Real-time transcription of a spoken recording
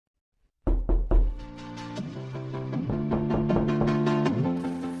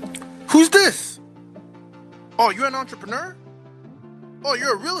Who's this? Oh, you're an entrepreneur? Oh,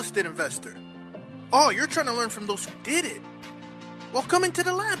 you're a real estate investor. Oh, you're trying to learn from those who did it. Well, come into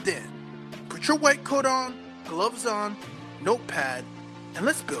the lab then. Put your white coat on, gloves on, notepad, and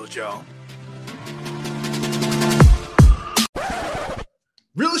let's build, y'all.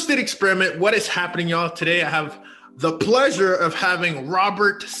 Real estate experiment. What is happening, y'all? Today I have the pleasure of having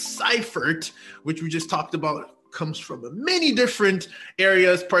Robert Seifert, which we just talked about, comes from many different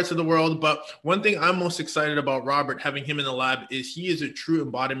areas, parts of the world. But one thing I'm most excited about Robert, having him in the lab, is he is a true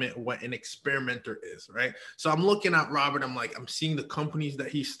embodiment of what an experimenter is, right? So I'm looking at Robert, I'm seeing the companies that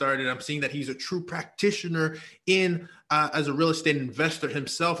he started. I'm seeing that he's a true practitioner in as a real estate investor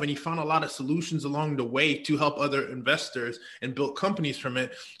himself. And he found a lot of solutions along the way to help other investors and build companies from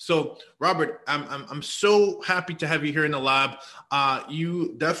it. So Robert, I'm so happy to have you here in the lab.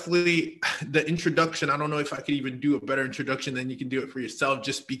 You definitely, the introduction, I don't know if I could even do a better introduction than you can do it for yourself,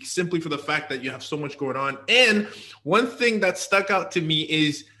 just simply for the fact that you have so much going on. And one thing that stuck out to me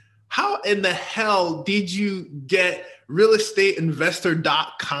is, how in the hell did you get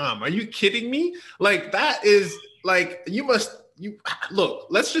realestateinvestor.com? Are you kidding me? Like, that is like, look,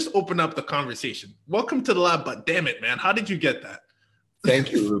 let's just open up the conversation. Welcome to the lab, but damn it, man. How did you get that?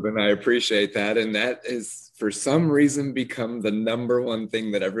 Thank you, Ruben. I appreciate that. And that is, for some reason, become the number one thing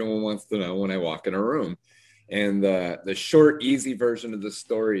that everyone wants to know when I walk in a room. And the short, easy version of the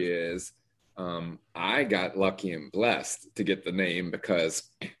story is I got lucky and blessed to get the name because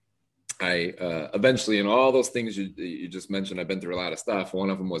I eventually, in all those things you just mentioned, I've been through a lot of stuff.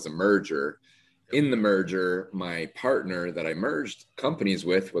 One of them was a merger. In the merger, my partner that I merged companies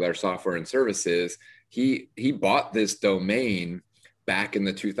with our software and services, he bought this domain back in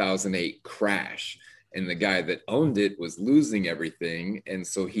the 2008 crash. And the guy that owned it was losing everything. And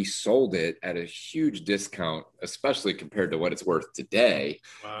so he sold it at a huge discount, especially compared to what it's worth today.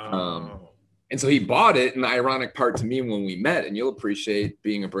 Wow. And so he bought it. And the ironic part to me when we met, and you'll appreciate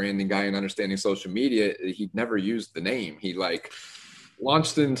being a branding guy and understanding social media, he'd never used the name. He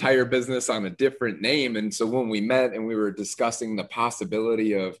launched the entire business on a different name. And so when we met and we were discussing the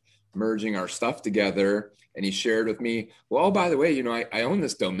possibility of merging our stuff together, and he shared with me, well, oh, by the way, I own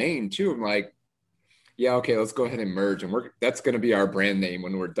this domain too. I'm like, yeah, okay, let's go ahead and merge. And that's going to be our brand name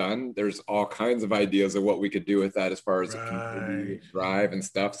when we're done. There's all kinds of ideas of what we could do with that as far as a community drive and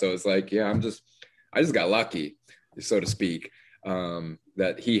stuff. So it's like, yeah, I just got lucky, so to speak,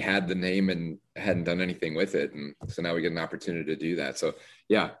 that he had the name and hadn't done anything with it. And so now we get an opportunity to do that. So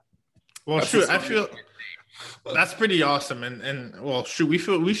yeah. Well, shoot, I feel that's pretty awesome. And well, shoot, we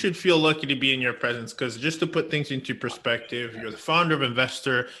should feel lucky to be in your presence, because just to put things into perspective, you're the founder of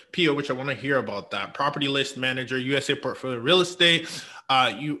Investor PO, which I want to hear about that. Property List Manager, USA Portfolio Real Estate.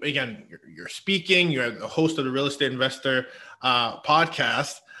 You're speaking, you're the host of the Real Estate Investor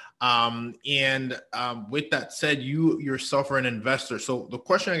podcast. With that said, you yourself are an investor. So the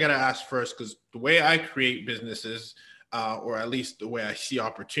question I got to ask first, because the way I create businesses, or at least the way I see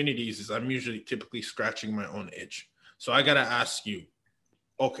opportunities, is I'm typically scratching my own itch. So I got to ask you,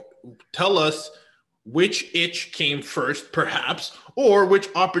 okay, tell us which itch came first, perhaps, or which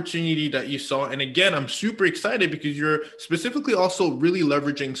opportunity that you saw. And again, I'm super excited because you're specifically also really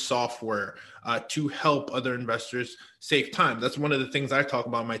leveraging software to help other investors save time. That's one of the things I talk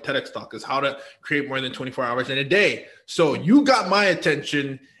about in my TEDx talk, is how to create more than 24 hours in a day. So you got my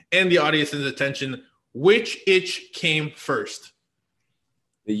attention and the audience's attention. Which itch came first?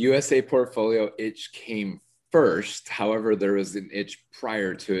 The USA Portfolio itch came first. However, there was an itch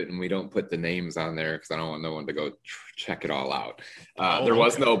prior to it, and we don't put the names on there because I don't want no one to go check it all out. There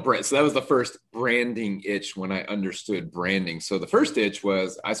was no brand. So that was the first branding itch when I understood branding. So the first itch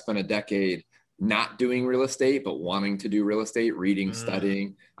was, I spent a decade not doing real estate, but wanting to do real estate, reading,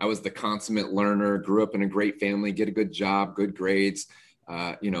 studying. I was the consummate learner, grew up in a great family, get a good job, good grades,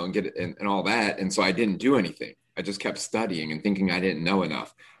 and get it and all that. And so I didn't do anything. I just kept studying and thinking I didn't know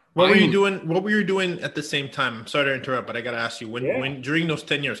enough. What were you doing? What were you doing at the same time? I'm sorry to interrupt, but I got to ask you, when during those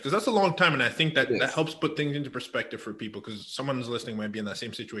 10 years, because that's a long time. And I think that helps put things into perspective for people, because someone who's listening might be in that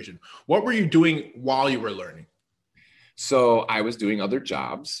same situation. What were you doing while you were learning? So I was doing other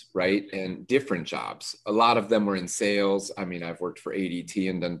jobs, right? And different jobs. A lot of them were in sales. I mean, I've worked for ADT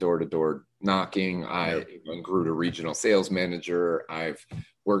and done door-to-door knocking. I grew to regional sales manager. I've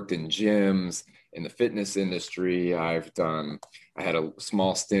worked in gyms, in the fitness industry. I had a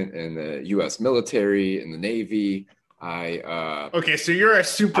small stint in the U.S. military, in the Navy. Okay, so you're a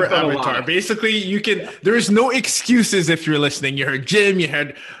super avatar. Basically, there's no excuses if you're listening. You heard gym, you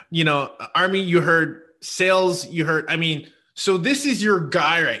heard, Army, you heard sales, so this is your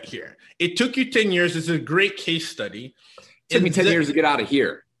guy right here. It took you 10 years. It's a great case study. It took me 10 years to get out of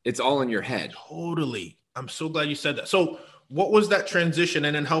here. It's all in your head. Totally. I'm so glad you said that. So what was that transition?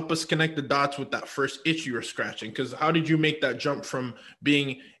 And then help us connect the dots with that first itch you were scratching. Because how did you make that jump from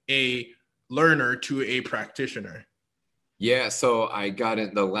being a learner to a practitioner? Yeah, so I got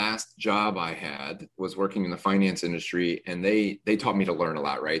in. The last job I had was working in the finance industry, and they taught me to learn a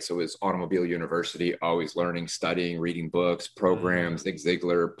lot, right? So it was Automobile University, always learning, studying, reading books, programs, Zig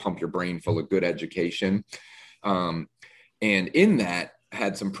Ziglar, pump your brain full of good education. And in that,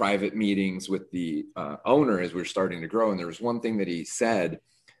 had some private meetings with the owner as we were starting to grow. And there was one thing that he said,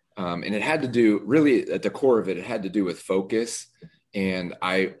 and it had to do, really at the core of it, it had to do with focus. And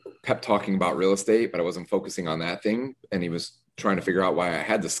I kept talking about real estate, but I wasn't focusing on that thing. And he was trying to figure out why I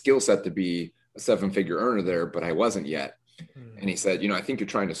had the skill set to be a 7-figure earner there, but I wasn't yet. And he said, I think you're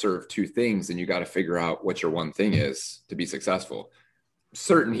trying to serve two things, and you got to figure out what your one thing is to be successful.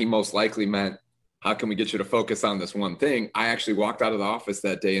 Certain he most likely meant, how can we get you to focus on this one thing? I actually walked out of the office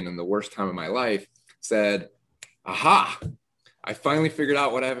that day, and in the worst time of my life said, aha, I finally figured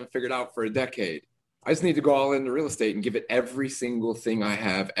out what I haven't figured out for a decade. I just need to go all into real estate and give it every single thing I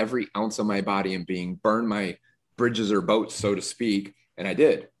have, every ounce of my body and being, burn my bridges or boats, so to speak. And I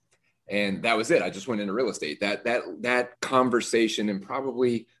did. And that was it. I just went into real estate. That conversation, and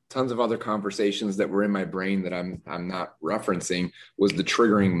probably tons of other conversations that were in my brain that I'm not referencing, was the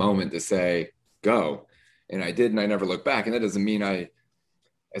triggering moment to say, go. And I did, and I never looked back. And that doesn't mean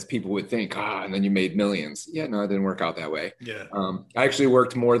as people would think, and then you made millions. Yeah, no, it didn't work out that way. Yeah. I actually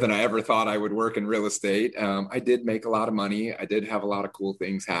worked more than I ever thought I would work in real estate. I did make a lot of money. I did have a lot of cool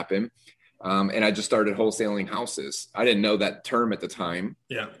things happen. And I just started wholesaling houses. I didn't know that term at the time.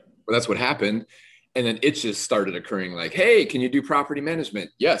 Yeah. But that's what happened. And then it just started occurring like, hey, can you do property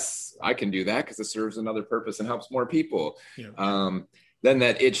management? Yes, I can do that because it serves another purpose and helps more people. Yeah. Then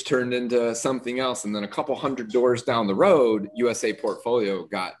that itch turned into something else. And then a couple hundred doors down the road, USA Portfolio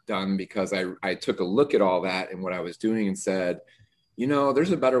got done because I took a look at all that and what I was doing and said,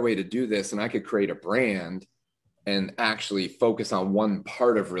 there's a better way to do this. And I could create a brand and actually focus on one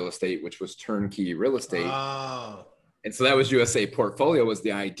part of real estate, which was turnkey real estate. Oh. And so that was USA Portfolio.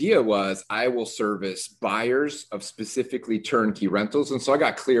 The idea was I will service buyers of specifically turnkey rentals. And so I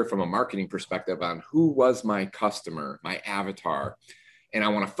got clear from a marketing perspective on who was my customer, my avatar. And I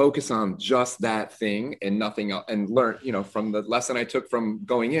want to focus on just that thing and nothing else, and learn, from the lesson I took from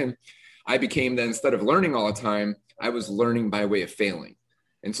going in, I became then, instead of learning all the time, I was learning by way of failing.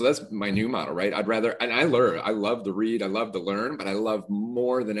 And so that's my new model, right? I love to read, I love to learn, but I love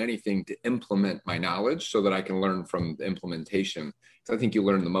more than anything to implement my knowledge so that I can learn from the implementation. So I think you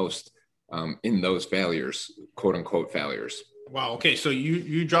learn the most in those failures, quote unquote failures. Wow. Okay. So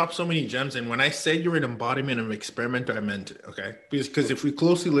you dropped so many gems. And when I said you're an embodiment of experimenter, I meant it. Okay. Because if we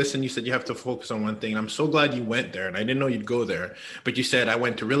closely listen, you said you have to focus on one thing. And I'm so glad you went there. And I didn't know you'd go there. But you said I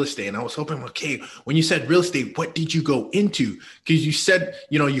went to real estate. And I was hoping, okay, when you said real estate, what did you go into? Because you said,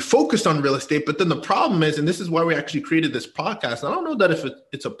 you focused on real estate. But then the problem is, and this is why we actually created this podcast. I don't know that if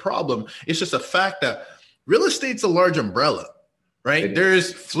it's a problem. It's just a fact that real estate's a large umbrella. Right?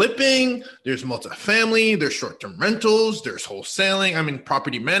 There's flipping, there's multifamily, there's short-term rentals, there's wholesaling.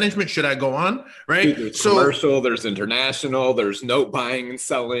 Property management. Should I go on? Right? There's commercial, there's international, there's note buying and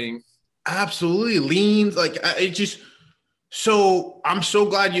selling. Absolutely. Liens. So I'm so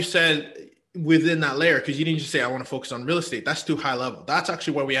glad you said within that layer, because you didn't just say, I want to focus on real estate. That's too high level. That's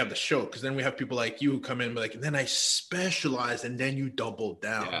actually why we have the show. Because then we have people like you who come in and be like, and then I specialize, and then you double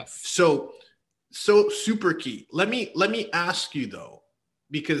down. Yes. So super key. Let me ask you though,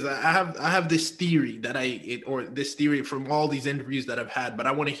 because I have this theory this theory from all these interviews that I've had, but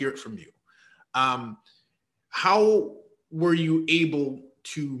I want to hear it from you. How were you able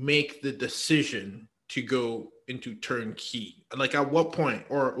to make the decision to go into turnkey? Like at what point,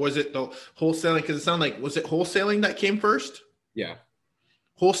 or was it the wholesaling? Because it sounded like, was it wholesaling that came first? Yeah.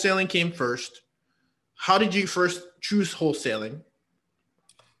 Wholesaling came first. How did you first choose wholesaling?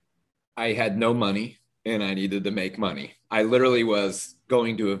 I had no money and I needed to make money. I literally was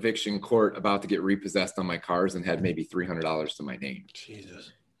going to eviction court, about to get repossessed on my cars, and had maybe $300 to my name.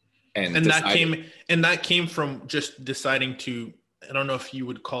 Jesus. And that came from just deciding to, I don't know if you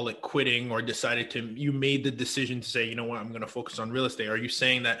would call it quitting, or you made the decision to say, you know what, I'm going to focus on real estate. Are you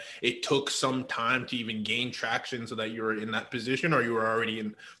saying that it took some time to even gain traction so that you were in that position, or you were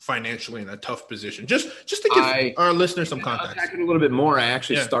already financially in a tough position? Just to give our listeners some context. I'll a little bit more. I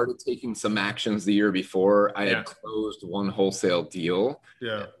actually started taking some actions the year before. I had closed one wholesale deal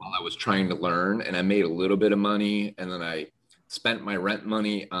while I was trying to learn, and I made a little bit of money. And then I spent my rent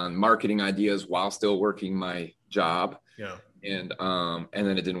money on marketing ideas while still working my job. Yeah. And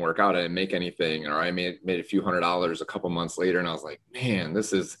then it didn't work out. I didn't make anything, or I made a few $100s a couple months later. And I was like, man,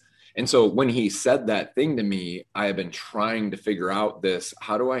 this is, and so when he said that thing to me, I have been trying to figure out this,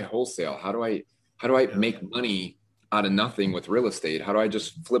 how do I wholesale? How do I make money out of nothing with real estate? How do I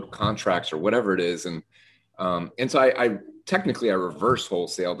just flip contracts or whatever it is? And so I technically I reverse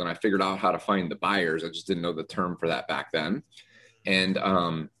wholesaled, and I figured out how to find the buyers. I just didn't know the term for that back then.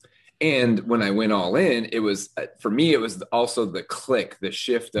 And when I went all in, it was, for me, it was also the click, the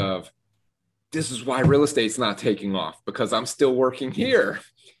shift of, this is why real estate's not taking off, because I'm still working here,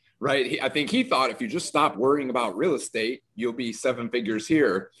 right? I think he thought if you just stop worrying about real estate, you'll be 7 figures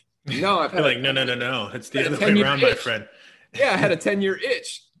here. No, I've had like, no. It's the other way around, my friend. Yeah, I had a 10-year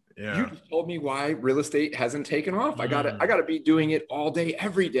itch. Yeah. You just told me why real estate hasn't taken off. I gotta be doing it all day,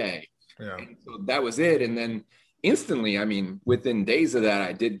 every day. Yeah. And so that was it. And then instantly, I mean, within days of that,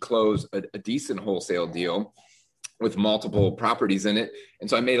 I did close a decent wholesale deal with multiple properties in it. And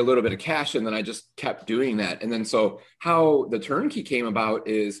so I made a little bit of cash, and then I just kept doing that. And then so how the turnkey came about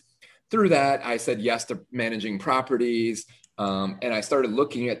is through that, I said yes to managing properties. And I started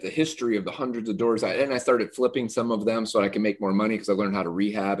looking at the history of the hundreds of doors, and I started flipping some of them so I can make more money, because I learned how to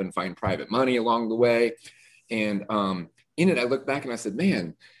rehab and find private money along the way. And in it, I looked back and I said,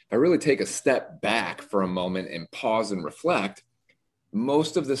 man, if I really take a step back for a moment and pause and reflect,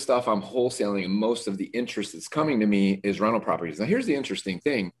 most of the stuff I'm wholesaling and most of the interest that's coming to me is rental properties. Now, here's the interesting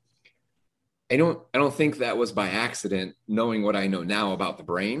thing. I don't think that was by accident, knowing what I know now about the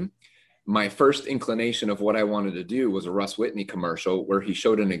brain. My first inclination of what I wanted to do was a Russ Whitney commercial where he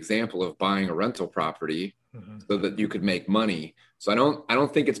showed an example of buying a rental property so that you could make money. So I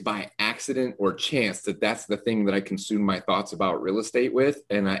don't think it's by accident or chance that that's the thing that I consumed my thoughts about real estate with.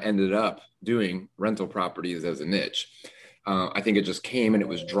 And I ended up doing rental properties as a niche. I think it just came and it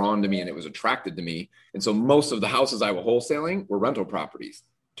was drawn to me and it was attracted to me. And so most of the houses I was wholesaling were rental properties.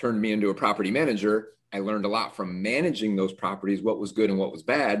 Turned me into a property manager. I learned a lot from managing those properties, what was good and what was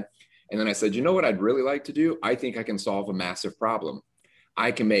bad. And then I said, you know what I'd really like to do? I think I can solve a massive problem.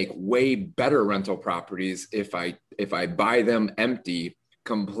 I can make way better rental properties if I buy them empty,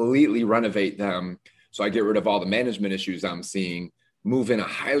 completely renovate them. So I get rid of all the management issues I'm seeing, move in a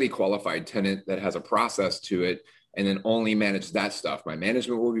highly qualified tenant that has a process to it, and then only manage that stuff. My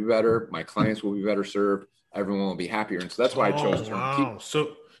management will be better. My clients will be better served. Everyone will be happier. And so that's why I chose turnkey. Wow.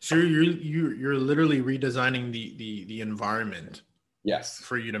 So you're literally redesigning the environment. Yes.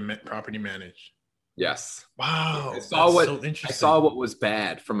 For you to property manage. Yes. Wow. I saw what was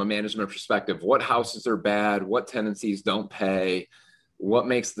bad from a management perspective. What houses are bad, what tenancies don't pay, what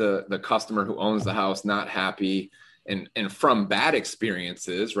makes the customer who owns the house not happy. And from bad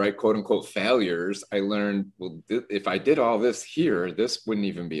experiences, right, quote unquote failures, I learned, well, if I did all this here, this wouldn't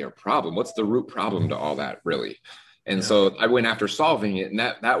even be a problem. What's the root problem to all that, really? And so I went after solving it. And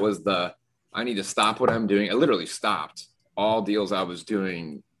that was I need to stop what I'm doing. I literally stopped all deals I was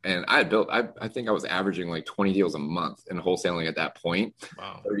doing. And I think I was averaging like 20 deals a month in wholesaling at that point.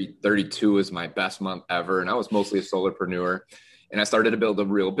 Wow. 32 is my best month ever. And I was mostly a solopreneur. And I started to build a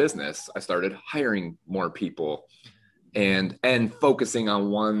real business. I started hiring more people and focusing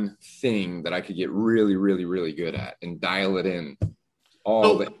on one thing that I could get really, really, really good at and dial it in.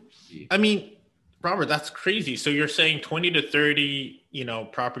 I mean, Robert, that's crazy. So you're saying 20 to 30,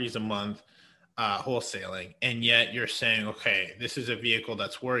 properties a month. Wholesaling, and yet you're saying, okay, this is a vehicle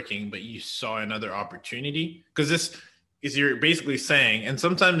that's working, but you saw another opportunity, because this is, you're basically saying, and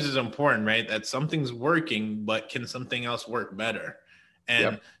sometimes it's important, right, that something's working, but can something else work better?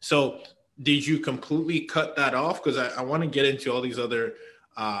 And so did you completely cut that off? Because I want to get into all these other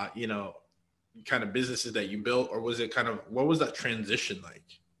kind of businesses that you built, or was it kind of, what was that transition like?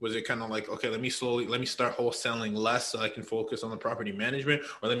 Was it kind of like, okay, let me start wholesaling less so I can focus on the property management,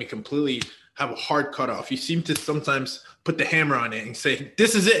 or let me completely have a hard cutoff? You seem to sometimes put the hammer on it and say,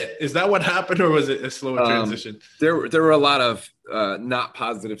 this is it. Is that what happened, or was it a slower transition? There were a lot of not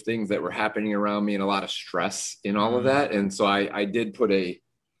positive things that were happening around me and a lot of stress in all of that. And so I did put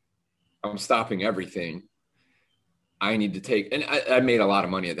I'm stopping everything. I need to take, and I made a lot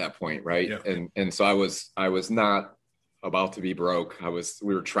of money at that point. Right. Yeah. And so I was not about to be broke.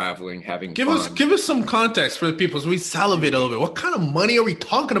 We were traveling, having fun. Give us some context for the people so we salivate a little bit. What kind of money are we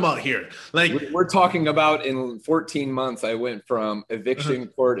talking about here? Like, we're talking about, in 14 months, I went from eviction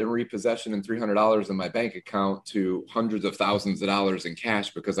court and repossession and $300 in my bank account to hundreds of thousands of dollars in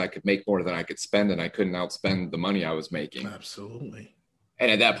cash, because I could make more than I could spend, and I couldn't outspend the money I was making. Absolutely. And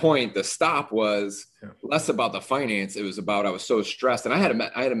at that point, the stop was less about the finance. It was about, I was so stressed. And I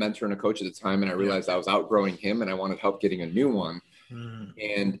had a mentor and a coach at the time, and I realized I was outgrowing him and I wanted help getting a new one.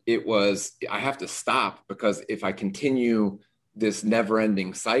 And it was, I have to stop, because if I continue this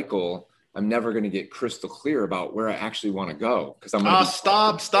never-ending cycle, I'm never going to get crystal clear about where I actually want to go, because I'm going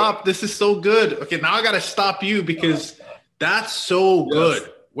to stop. This is so good. Okay, now I got to stop you because that's so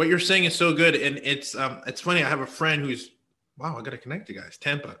good. What you're saying is so good. And it's funny. I have a friend who's, wow, I got to connect you guys,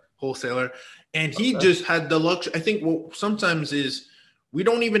 Tampa wholesaler. And he just had the luxury. I think what sometimes is we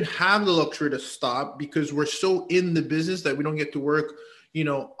don't even have the luxury to stop because we're so in the business that we don't get to work,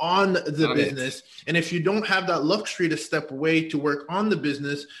 on the business. And if you don't have that luxury to step away to work on the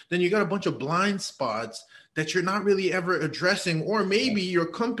business, then you got a bunch of blind spots that you're not really ever addressing, or maybe your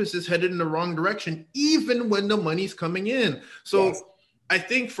compass is headed in the wrong direction, even when the money's coming in. So I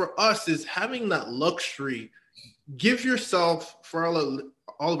think for us is having that luxury. Give yourself, for all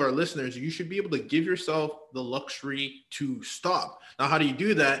of our listeners, you should be able to give yourself the luxury to stop. Now, how do you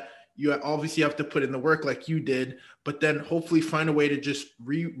do that? You obviously have to put in the work like you did, but then hopefully find a way to just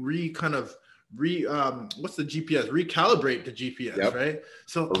what's the GPS? Recalibrate the GPS, right?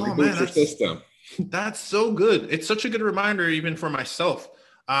 So, that's so good. It's such a good reminder, even for myself,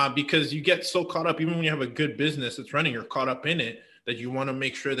 because you get so caught up, even when you have a good business that's running, you're caught up in it, that you want to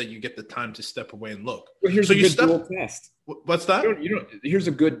make sure that you get the time to step away and look. Well, here's a good dual test. What's that? Here's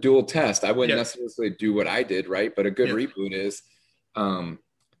a good dual test. I wouldn't necessarily do what I did, right? But a good reboot is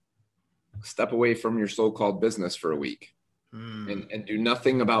step away from your so-called business for a week and do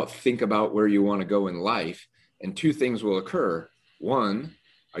nothing think about where you want to go in life. And two things will occur. One,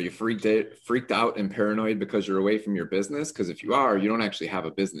 are you freaked out and paranoid because you're away from your business? Because if you are, you don't actually have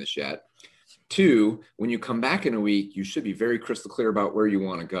a business yet. Two, when you come back in a week, you should be very crystal clear about where you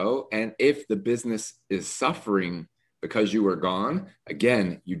want to go. And if the business is suffering because you were gone,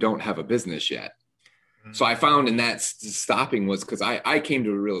 again, you don't have a business yet. So I found in that stopping was because I came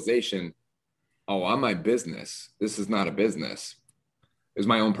to a realization, I'm my business. This is not a business. It was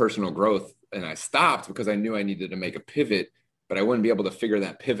my own personal growth. And I stopped because I knew I needed to make a pivot, but I wouldn't be able to figure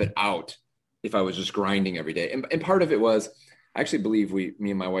that pivot out if I was just grinding every day. And part of it was, I actually believe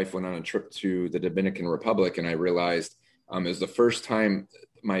me and my wife went on a trip to the Dominican Republic, and I realized it was the first time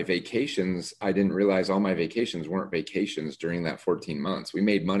my vacations, I didn't realize all my vacations weren't vacations during that 14 months. We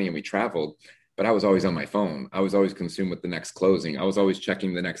made money and we traveled, but I was always on my phone. I was always consumed with the next closing. I was always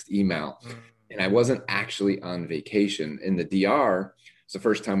checking the next email, and I wasn't actually on vacation. In the DR, it's the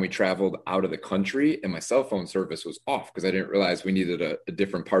first time we traveled out of the country, and my cell phone service was off because I didn't realize we needed a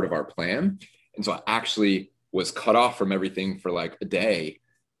different part of our plan. And so I actually was cut off from everything for like a day.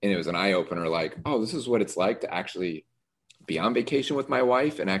 And it was an eye opener, like, oh, this is what it's like to actually be on vacation with my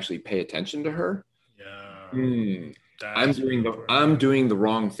wife and actually pay attention to her. I'm doing the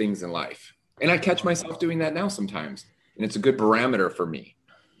wrong things in life. And I catch myself doing that now sometimes. And it's a good barometer for me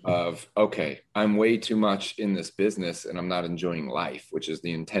of, okay, I'm way too much in this business and I'm not enjoying life, which is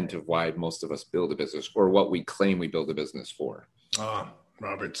the intent of why most of us build a business, or what we claim we build a business for.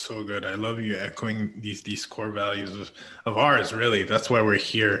 Robert, so good. I love you echoing these core values of ours. Really, that's why we're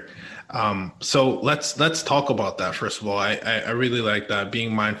here. So let's talk about that. First of all, I really like that.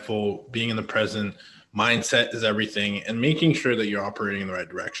 Being mindful, being in the present, mindset is everything, and making sure that you're operating in the right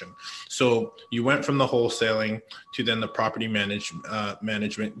direction. So you went from the wholesaling to then the property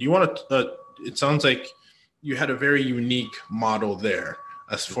management. Do you want to? It sounds like you had a very unique model there,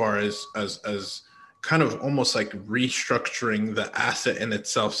 as far as kind of almost like restructuring the asset in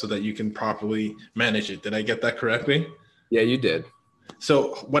itself so that you can properly manage it. Did I get that correctly? Yeah, you did.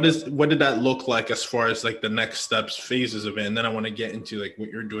 So what did that look like as far as like the next steps, phases of it? And then I want to get into like what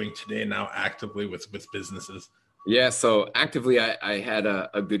you're doing today now actively with businesses. Yeah. So actively, I had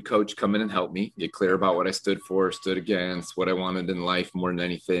a good coach come in and help me get clear about what I stood for, stood against, what I wanted in life more than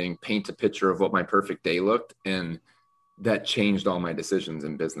anything, paint a picture of what my perfect day looked. And that changed all my decisions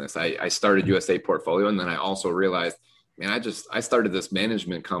in business. I started USA Portfolio, and then I also realized, man, I started this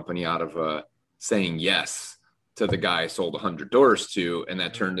management company out of saying yes to the guy I sold 100 doors to, and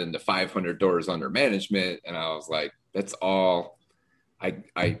that turned into 500 doors under management. And I was like, that's all.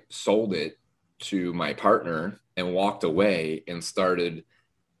 I sold it to my partner and walked away and started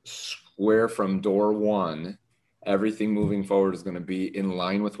square from door one. Everything moving forward is going to be in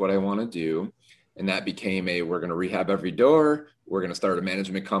line with what I want to do. And that became we're going to rehab every door. We're going to start a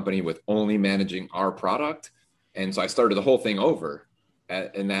management company with only managing our product. And so I started the whole thing over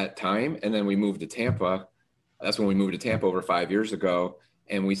in that time. And then we moved to Tampa. That's when we moved to Tampa over 5 years ago.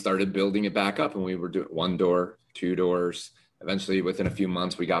 And we started building it back up. And we were doing 1 door, 2 doors. Eventually, within a few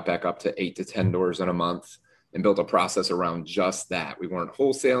months, we got back up to 8 to 10 doors in a month and built a process around just that. We weren't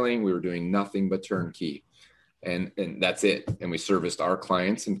wholesaling. We were doing nothing but turnkey. And that's it. And we serviced our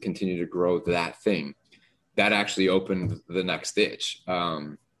clients and continued to grow that thing. That actually opened the next ditch.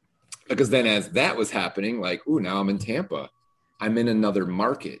 Because then as that was happening, like, now I'm in Tampa. I'm in another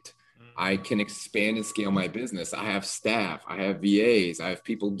market. I can expand and scale my business. I have staff, I have VAs, I have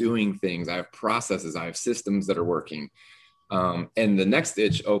people doing things, I have processes, I have systems that are working. And the next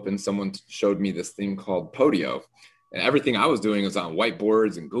itch opened, someone showed me this thing called Podio. And everything I was doing was on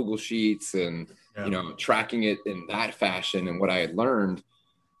whiteboards and Google Sheets and, tracking it in that fashion and what I had learned.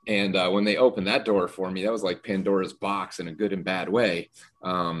 And when they opened that door for me, that was like Pandora's box in a good and bad way.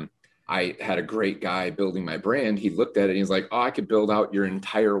 I had a great guy building my brand. He looked at it and he's like, oh, I could build out your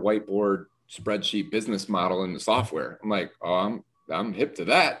entire whiteboard spreadsheet business model in the software. I'm like, oh, I'm hip to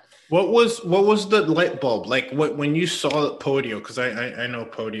that. What was the light bulb like? When you saw Podio? Because I know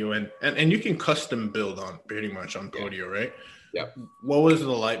Podio and you can custom build on pretty much on Podio, right? Yeah. What was the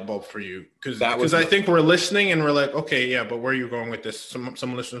light bulb for you? Because I think we're listening and we're like, okay, yeah, but where are you going with this?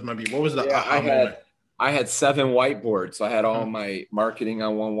 Some listeners might be. What was the moment? I had 7 whiteboards. So I had all my marketing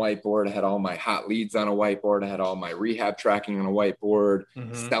on one whiteboard. I had all my hot leads on a whiteboard. I had all my rehab tracking on a whiteboard,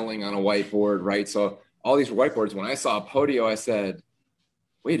 selling on a whiteboard, right? So all these whiteboards. When I saw Podio, I said,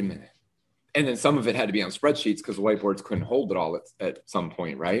 wait a minute. And then some of it had to be on spreadsheets because the whiteboards couldn't hold it all at some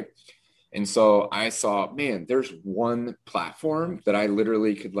point, right? And so I saw, man, there's one platform that I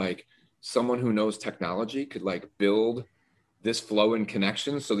literally could someone who knows technology could build this flow and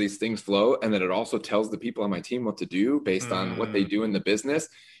connection so these things flow, and then it also tells the people on my team what to do based on what they do in the business.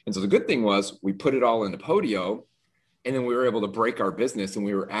 And so the good thing was we put it all into Podio, and then we were able to break our business, and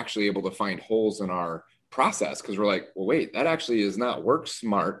we were actually able to find holes in our process because we're like, well, wait, that actually is not work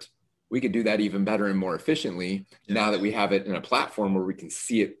smart. We could do that even better and more efficiently now that we have it in a platform where we can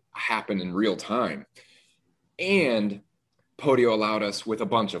see it happen in real time. And Podio allowed us with a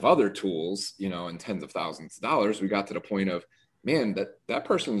bunch of other tools, and tens of thousands of dollars. We got to the point of, man, that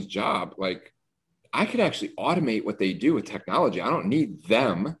person's job, I could actually automate what they do with technology. I don't need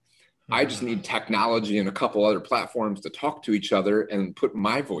them. I just need technology and a couple other platforms to talk to each other and put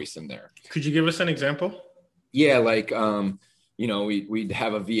my voice in there. Could you give us an example? Yeah. We'd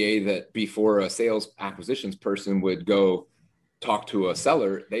have a VA that before a sales acquisitions person would go talk to a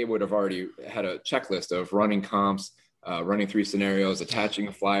seller, they would have already had a checklist of running comps, running 3 scenarios, attaching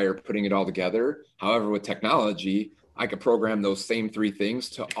a flyer, putting it all together. However, with technology, I could program those same 3 things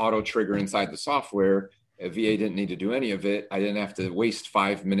to auto trigger inside the software. A VA didn't need to do any of it. I didn't have to waste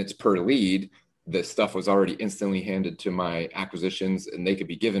 5 minutes per lead. The stuff was already instantly handed to my acquisitions and they could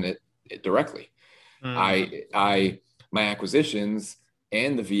be given it directly. My acquisitions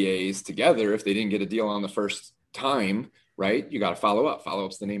and the VAs together, if they didn't get a deal on the first time, right? You got to follow up. Follow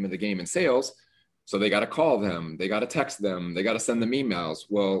up's the name of the game in sales. So they got to call them, they got to text them, they got to send them emails.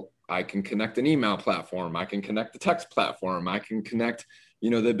 Well, I can connect an email platform. I can connect the text platform. I can connect,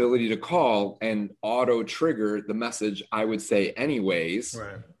 the ability to call and auto trigger the message, I would say anyways,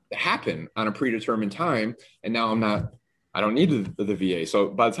 to happen on a predetermined time. And now I don't need the VA. So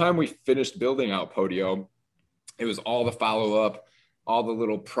by the time we finished building out Podio, it was all the follow-up, all the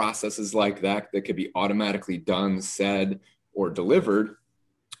little processes like that could be automatically done, said, or delivered,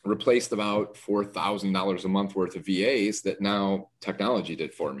 replaced about $4,000 a month worth of VAs that now technology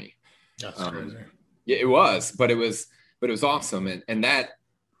did for me. That's crazy. Yeah, it was, but it was awesome. And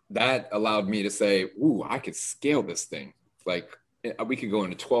that allowed me to say, ooh, I could scale this thing. We could go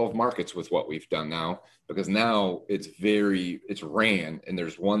into 12 markets with what we've done now, because now it's ran and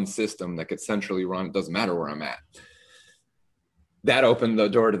there's one system that could centrally run. It doesn't matter where I'm at. That opened the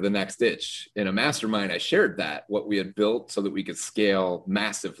door to the next itch. In a mastermind, I shared what we had built so that we could scale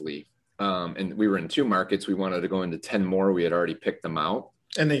massively. And we were in 2 markets. We wanted to go into 10 more. We had already picked them out.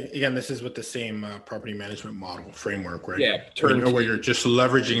 And again, this is with the same property management model framework, right? Yeah. Where you're just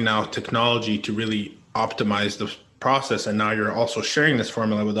leveraging now technology to really optimize the process. And now you're also sharing this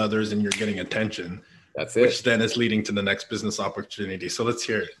formula with others and you're getting attention. That's it. Which then is leading to the next business opportunity. So let's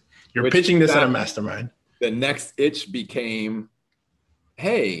hear it. You're pitching this at a mastermind. The next itch became,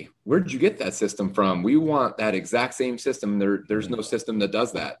 hey, where'd you get that system from? We want that exact same system. There's no system that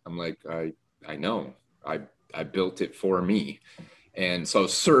does that. I'm like, I know. I built it for me. And so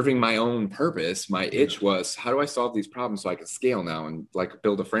serving my own purpose, my itch was, how do I solve these problems so I can scale now and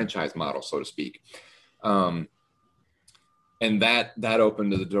build a franchise model, so to speak. And that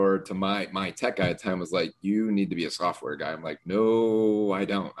opened the door to my tech guy at the time was like, you need to be a software guy. I'm like, no, I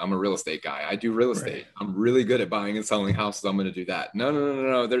don't. I'm a real estate guy. I do real estate. Right. I'm really good at buying and selling houses. I'm going to do that.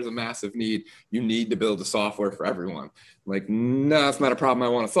 No. There's a massive need. You need to build a software for everyone. I'm like, no, that's not a problem I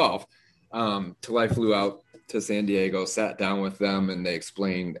want to solve. Till I flew out to San Diego, sat down with them, and they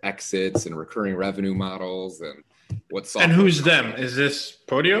explained exits and recurring revenue models and what software. And who's them? Is this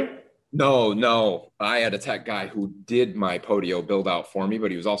Podio? No. I had a tech guy who did my Podio build out for me,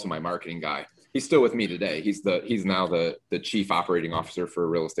 but he was also my marketing guy. He's still with me today. He's now the chief operating officer for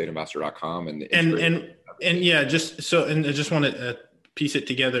realestateinvestor.com. And yeah, just so, and I just want to piece it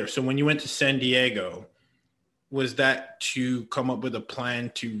together. So when you went to San Diego, was that to come up with a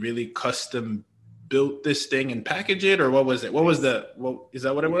plan to really custom build this thing and package it, or what was it? Is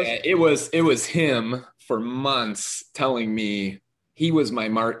that what it was? Yeah, it was him for months telling me. He was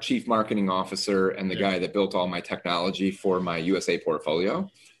my chief marketing officer and the guy that built all my technology for my USA portfolio.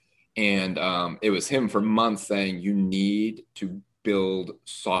 And it was him for months saying, you need to build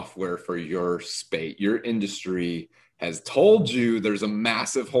software for your space. Your industry has told you there's a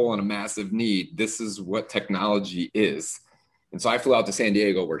massive hole and a massive need. This is what technology is. And so I flew out to San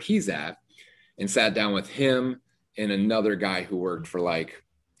Diego where he's at and sat down with him and another guy who worked for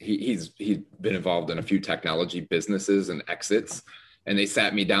he's been involved in a few technology businesses and exits. And they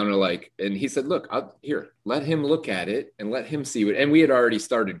sat me down and he said, look, let him look at it and let him see what, and we had already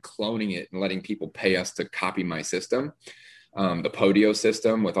started cloning it and letting people pay us to copy my system, the Podio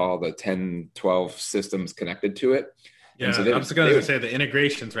system with all the 10, 12 systems connected to it. Yeah, so I was going to say the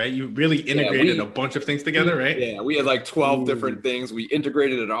integrations, right? You really integrated a bunch of things together, right? Yeah, we had 12 different things. We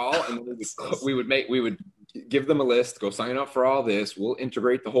integrated it all, and we would give them a list, go sign up for all this. We'll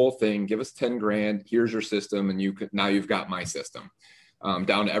integrate the whole thing. Give us 10 grand. Here's your system, and now you've got my system,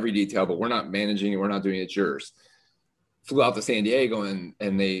 down to every detail. But we're not managing it. We're not doing it. It's yours. Flew out to San Diego, and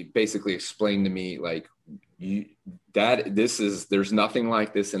they basically explained to me there's nothing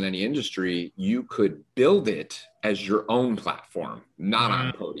like this in any industry. You could build it as your own platform, not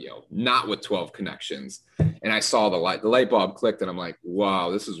on Podio, not with 12 connections. And I saw the light bulb clicked, and I'm like,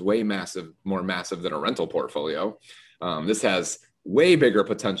 wow, this is way more massive than a rental portfolio. This has way bigger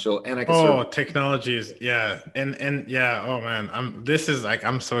potential. And I can technology is, yeah. And yeah, oh man,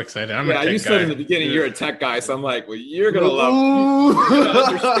 I'm so excited. You said in the beginning, you're a tech guy. So I'm like, well, you're going to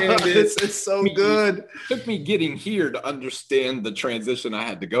understand this. It's so good. It took me getting here to understand the transition I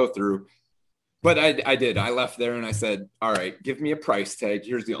had to go through. But I did. I left there and I said, all right, give me a price tag.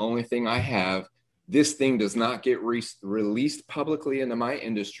 Here's the only thing I have. This thing does not get released publicly into my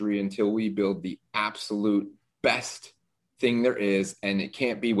industry until we build the absolute best thing there is. And it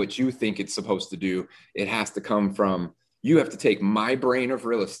can't be what you think it's supposed to do. It has to come from, you have to take my brain of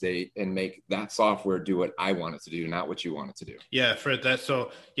real estate and make that software do what I want it to do, not what you want it to do. Yeah, for that.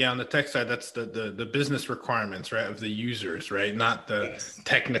 So yeah, on the tech side, that's the business requirements, right, of the users, right? Not the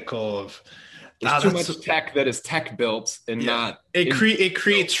technical of... There's too much tech that is tech built and not. It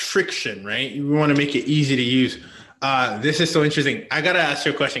creates friction, right? You want to make it easy to use. This is so interesting. I gotta ask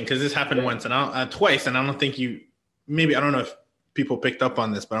you a question because this happened once and twice, and I don't think I don't know if people picked up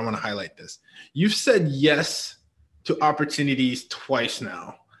on this, but I want to highlight this. You've said yes to opportunities twice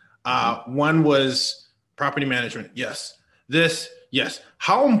now. One was property management. Yes. This, yes.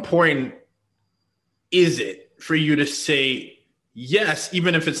 How important is it for you to say yes,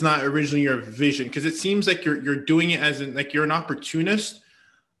 even if it's not originally your vision? Because it seems like you're doing it as you're an opportunist.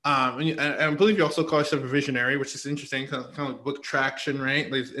 And I believe you also call yourself a visionary, which is interesting, kind of like book traction,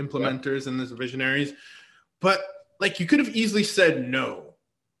 right? There's implementers and there's visionaries. But you could have easily said no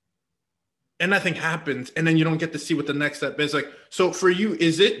and nothing happens. And then you don't get to see what the next step is. So for you,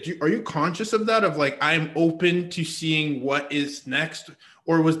 are you conscious of that? Of I'm open to seeing what is next?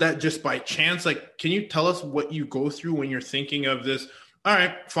 Or was that just by chance? Can you tell us what you go through when you're thinking of this? All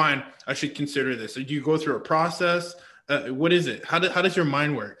right, fine, I should consider this. Or do you go through a process? What is it? How does your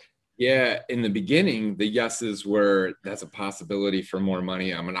mind work? Yeah, in the beginning, the yeses were, that's a possibility for more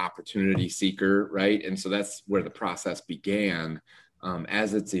money. I'm an opportunity seeker, right? And so that's where the process began.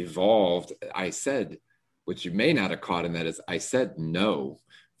 As it's evolved, I said, which you may not have caught in that, is I said no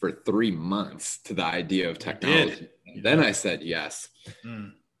for 3 months to the idea of technology. And then I said yes.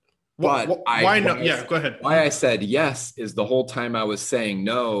 But why no? Yeah, go ahead. Why I said yes is the whole time I was saying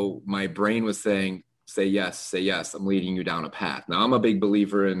no, my brain was saying, say yes, I'm leading you down a path. Now, I'm a big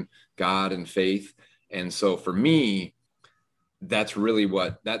believer in God and faith. And so for me, that's really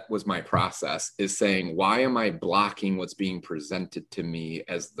that was my process, is saying, why am I blocking what's being presented to me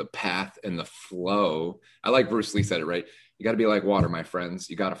as the path and the flow? I like Bruce Lee said it, right? You got to be like water, my friends.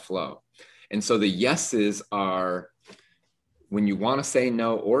 You got to flow. And so the yeses are when you want to say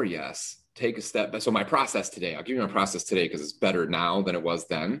no or yes, take a step back. So my process today, I'll give you my process today because it's better now than it was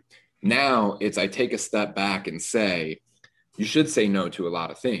then. Now it's I take a step back and say, you should say no to a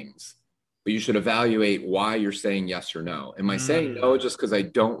lot of things, but you should evaluate why you're saying yes or no. Am I saying no just because I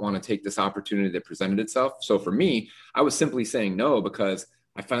don't want to take this opportunity that presented itself? So for me, I was simply saying no because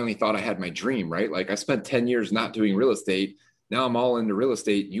I finally thought I had my dream, right? I spent 10 years not doing real estate. Now I'm all into real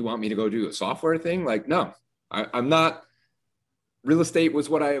estate. You want me to go do a software thing? No, I'm not. real estate was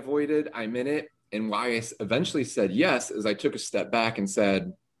what I avoided. I'm in it. And why I eventually said yes is I took a step back and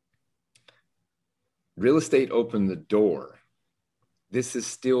said, real estate opened the door. This is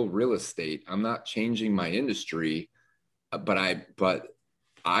still real estate. I'm not changing my industry, but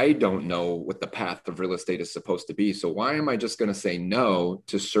I don't know what the path of real estate is supposed to be. So why am I just going to say no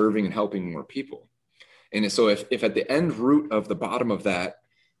to serving and helping more people? And so if at the end root of the bottom of that,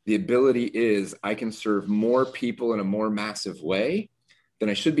 the ability is I can serve more people in a more massive way, then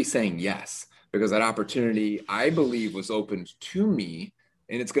I should be saying yes, because that opportunity I believe was opened to me,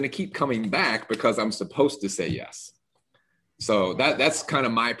 and it's going to keep coming back because I'm supposed to say yes. So that's kind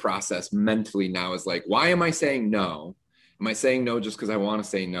of my process mentally now, is like, why am I saying no? Am I saying no just because I want to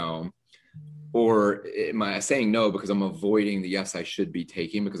say no? Or am I saying no because I'm avoiding the yes I should be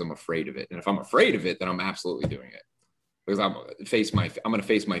taking because I'm afraid of it? And if I'm afraid of it, then I'm absolutely doing it, because I'm going to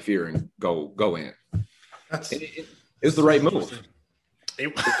face my fear and go in. It was the right move.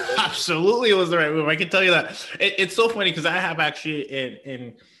 It absolutely was the right move. I can tell you that. It's so funny because I have actually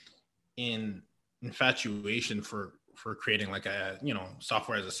in infatuation for creating like a,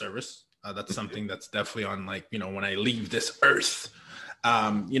 software as a service. That's something that's definitely on, like, when I leave this earth.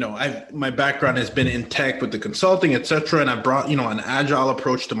 My background has been in tech with the consulting, etc., and I brought, an agile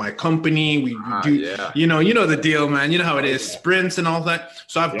approach to my company. We do, yeah. The deal, man. You know how it is, sprints and all that.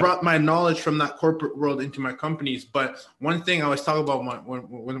 So I've brought my knowledge from that corporate world into my companies. But one thing I always talk about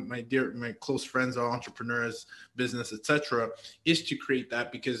when my close friends are entrepreneurs, business, etc., is to create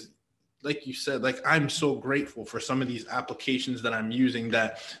that, because like you said, like, I'm so grateful for some of these applications that I'm using,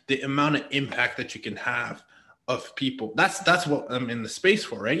 that the amount of impact that you can have of people, that's what I'm in the space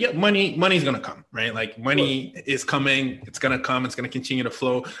for, right? Yeah, money's gonna come, right? Like, money is coming, it's gonna come, it's gonna continue to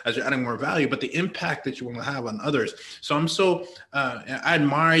flow as you're adding more value, but the impact that you want to have on others. So I'm so I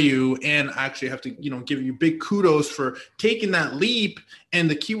admire you, and I actually have to give you big kudos for taking that leap. And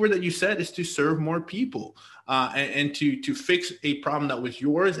the keyword that you said is to serve more people, and to fix a problem that was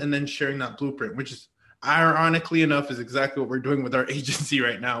yours, and then sharing that blueprint, which is, ironically enough, is exactly what we're doing with our agency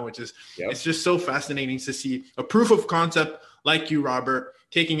right now, which is, It's just so fascinating to see a proof of concept like you, Robert,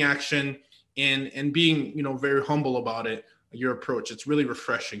 taking action and being, very humble about it, your approach. It's really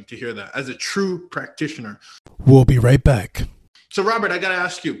refreshing to hear that as a true practitioner. We'll be right back. So, Robert, I got to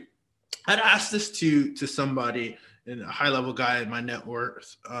ask you, I'd ask this to somebody, and a high-level guy in my network,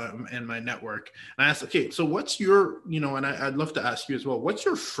 and I asked, okay, so what's your, and I'd love to ask you as well, what's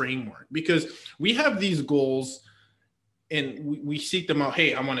your framework? Because we have these goals, and we seek them out.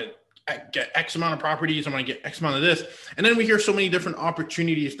 Hey, I want to get X amount of properties. I want to get X amount of this. And then we hear so many different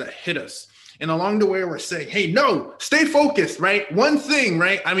opportunities that hit us. And along the way, we're saying, hey, no, stay focused, right? One thing,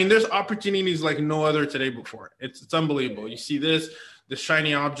 right? I mean, there's opportunities like no other today before. It's unbelievable. You see the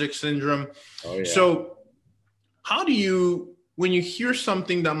shiny object syndrome. Oh, yeah. So how do you, when you hear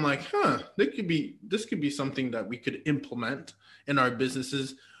something that I'm like, this could be something that we could implement in our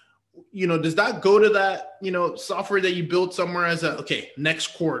businesses, does that go to that, software that you built somewhere as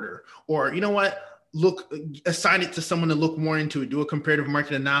next quarter, or, assign it to someone to look more into it, do a comparative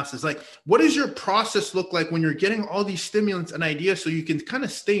market analysis? Like, what does your process look like when you're getting all these stimulants and ideas, so you can kind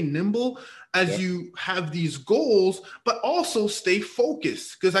of stay nimble as you have these goals, but also stay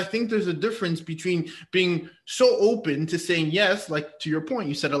focused? Because I think there's a difference between being so open to saying yes, like to your point,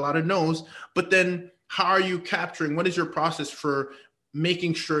 you said a lot of no's, but then how are you capturing, what is your process for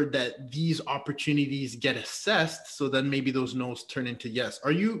making sure that these opportunities get assessed, so then maybe those no's turn into yes?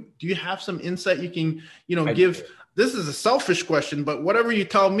 Do you have some insight you can, give? This is a selfish question, but whatever you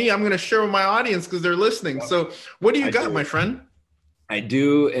tell me, I'm going to share with my audience because they're listening. So what do you got, my friend? I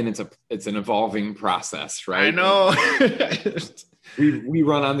do, and it's an evolving process, right? I know. we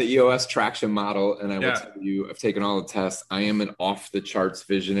run on the EOS traction model, and I will tell you, I've taken all the tests. I am an off the charts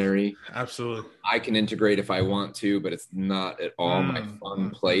visionary. Absolutely. I can integrate if I want to, but it's not at all my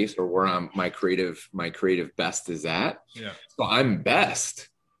fun place, or where my creative best is at. Yeah. So I'm best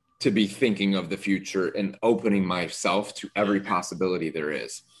to be thinking of the future and opening myself to every possibility there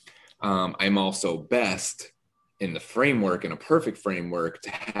is. I'm also best in the framework, in a perfect framework, to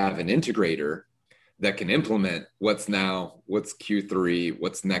have an integrator that can implement what's now, what's Q3,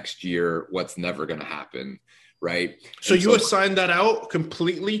 what's next year, what's never going to happen, right? So you assign that out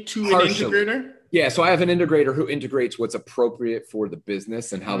completely to an integrator? Yeah, so I have an integrator who integrates what's appropriate for the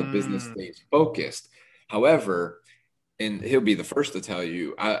business and how the business stays focused. However, and he'll be the first to tell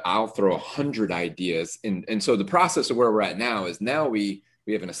you, I'll throw 100 ideas. And so the process of where we're at now is, now we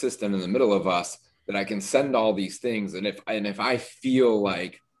have an assistant in the middle of us that I can send all these things. And if I feel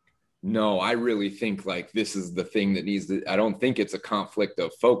like No, I really think like this is the thing that needs to, I don't think it's a conflict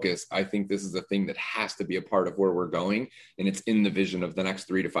of focus. I think this is the thing that has to be a part of where we're going. And it's in the vision of the next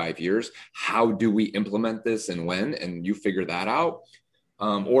 3 to 5 years. How do we implement this and when? And you figure that out.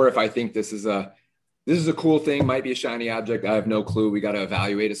 Or if I think this is a cool thing, might be a shiny object. I have no clue. We got to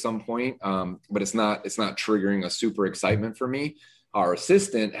evaluate at some point. But it's not triggering a super excitement for me. Our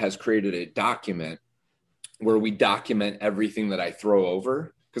assistant has created a document where we document everything that I throw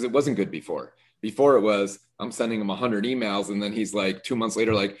over. Because it wasn't good before. Before it was, I'm sending him 100 emails. And then he's like 2 months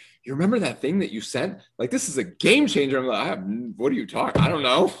later, like, you remember that thing that you sent? Like, this is a game changer. I'm like, what are you talking? I don't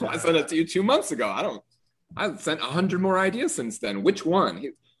know. I sent it to you 2 months ago. I sent 100 more ideas since then. Which one?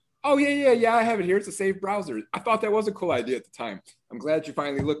 Oh, yeah. I have it here. It's a saved browser. I thought that was a cool idea at the time. I'm glad you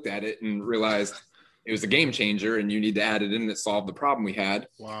finally looked at it and realized it was a game changer and you need to add it in to solve the problem we had.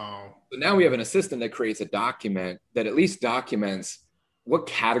 Wow. So now we have an assistant that creates a document that at least documents what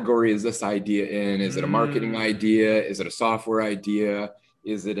category is this idea in? Is it a marketing idea? Is it a software idea?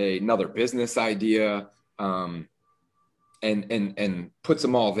 Is it another business idea? And puts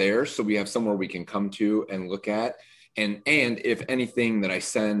them all there. So we have somewhere we can come to and look at. And if anything that I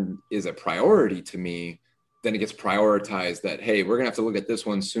send is a priority to me, then it gets prioritized that, hey, we're going to have to look at this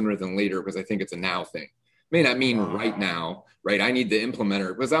one sooner than later because I think it's a now thing. May not mean right now, right? I need the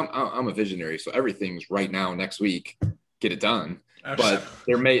implementer because I'm a visionary. So everything's right now, next week, get it done. But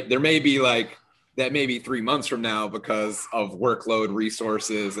there may be like that maybe 3 months from now because of workload,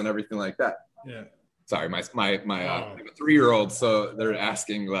 resources, and everything like that. Yeah. Sorry, my 3-year-old. So they're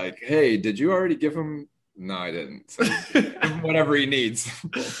asking like, "Hey, did you already give him?" No, I didn't. So give him whatever he needs.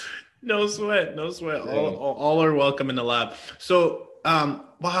 No sweat. All are welcome in the lab. So,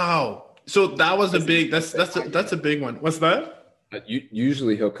 wow. So that was that's a big one. What's that?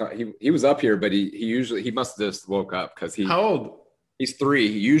 Usually he'll come. He was up here, but he must have just woke up because he. How old? He's 3.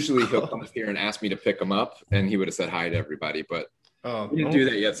 Usually he'll come here and ask me to pick him up, and he would have said hi to everybody, but he didn't do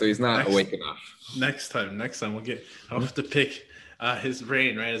that yet, so he's not awake enough. Next time I'll have to pick his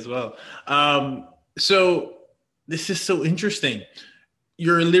brain, right, as well. So this is so interesting.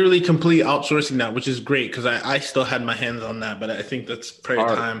 You're literally complete outsourcing that, which is great because I still had my hands on that, but I think that's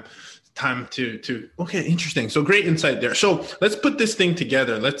probably time to okay, interesting. So great insight there. So let's put this thing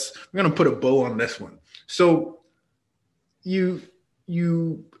together. We're gonna put a bow on this one. So you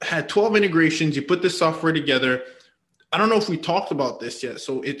had 12 integrations, you put this software together. I don't know if we talked about this yet.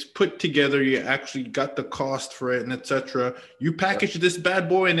 So it's put together, you actually got the cost for it and etc. You packaged this bad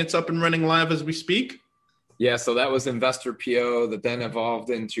boy and it's up and running live as we speak. Yeah, so that was Investor PO that then evolved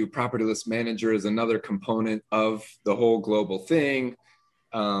into Property List Manager as another component of the whole global thing.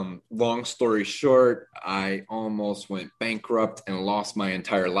 Long story short, I almost went bankrupt and lost my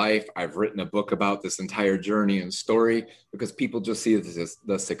entire life. I've written a book about this entire journey and story because people just see this,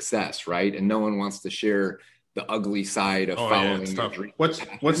 the success, right? And no one wants to share the ugly side of following your dream.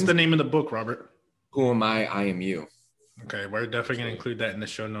 What's the name of the book, Robert? Who Am I? I Am You. Okay, we're definitely going to include that in the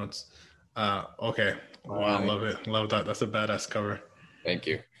show notes. Okay. Wow, I love it. Love that. That's a badass cover. Thank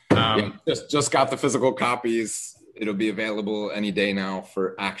you. Just got the physical copies. It'll be available any day now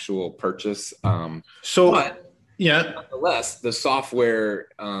for actual purchase. Nonetheless, the software,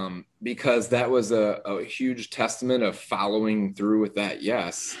 because that was a huge testament of following through with that.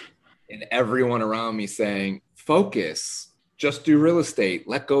 Yes. And everyone around me saying, focus, just do real estate,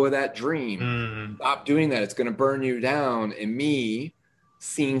 let go of that dream. Stop doing that. It's going to burn you down. And me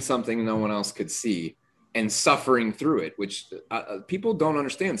seeing something no one else could see and suffering through it, which people don't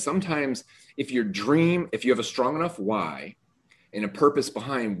understand. Sometimes if you have a strong enough why and a purpose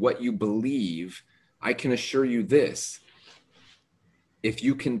behind what you believe, I can assure you this, if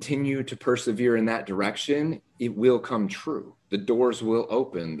you continue to persevere in that direction, it will come true. The doors will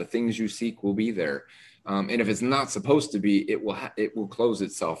open. The things you seek will be there. And if it's not supposed to be, it will close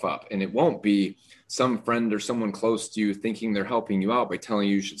itself up. And it won't be some friend or someone close to you thinking they're helping you out by telling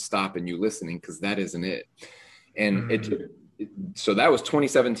you should stop and you listening, because that isn't it. And so that was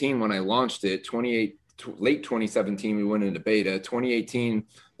 2017 when I launched it. Late 2017, we went into beta. 2018,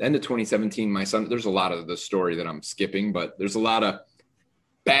 the end of 2017, my son, there's a lot of the story that I'm skipping, but there's a lot of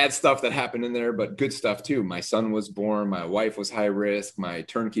bad stuff that happened in there, but good stuff too. My son was born. My wife was high risk. My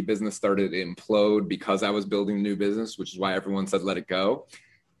turnkey business started to implode because I was building a new business, which is why everyone said, let it go.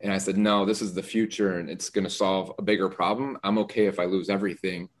 And I said, no, this is the future and it's going to solve a bigger problem. I'm okay if I lose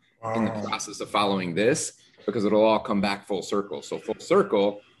everything in the process of following this, because it'll all come back full circle. So full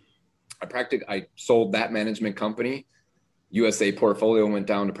circle, I sold that management company. USA portfolio went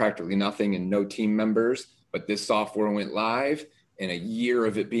down to practically nothing and no team members, but this software went live. In a year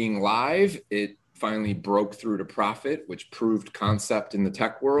of it being live, it finally broke through to profit, which proved concept in the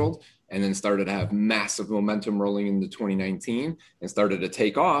tech world, and then started to have massive momentum rolling into 2019 and started to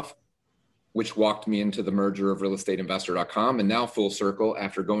take off, which walked me into the merger of realestateinvestor.com. And now full circle,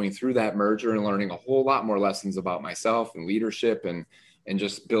 after going through that merger and learning a whole lot more lessons about myself and leadership and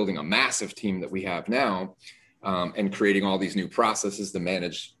just building a massive team that we have now, and creating all these new processes to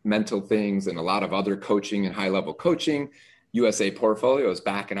manage mental things and a lot of other coaching and high-level coaching, USA Portfolio is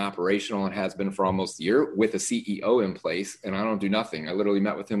back and operational and has been for almost a year with a CEO in place. And I don't do nothing. I literally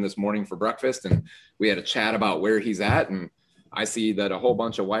met with him this morning for breakfast and we had a chat about where he's at. And I see that a whole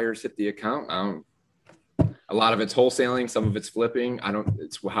bunch of wires hit the account. A lot of it's wholesaling, some of it's flipping.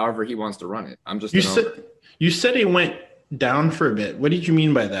 It's however he wants to run it. I'm just, you said it went down for a bit. What did you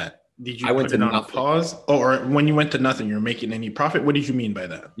mean by that? Did you put it on pause? Or when you went to nothing, you're making any profit? What did you mean by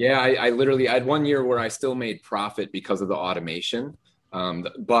that? Yeah, I literally had 1 year where I still made profit because of the automation.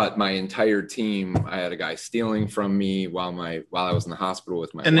 But my entire team, I had a guy stealing from me while I was in the hospital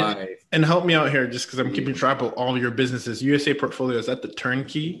with my wife. And help me out here, just because I'm keeping track of all your businesses. USA Portfolio, is that the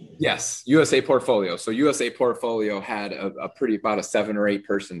turnkey? Yes, USA Portfolio. So USA Portfolio had about a 7 or 8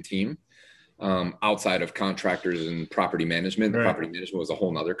 person team. Outside of contractors and property management. Right. Property management was a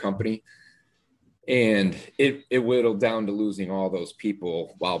whole nother company. And it whittled down to losing all those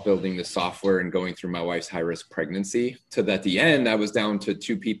people while building the software and going through my wife's high-risk pregnancy. So that at the end, I was down to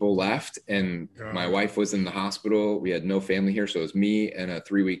 2 people left and my wife was in the hospital. We had no family here. So it was me and a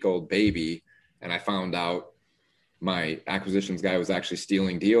 3-week-old baby. And I found out my acquisitions guy was actually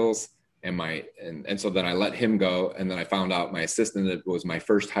stealing deals. And so then I let him go. And then I found out my assistant that was my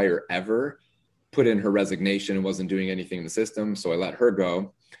first hire ever put in her resignation and wasn't doing anything in the system. So I let her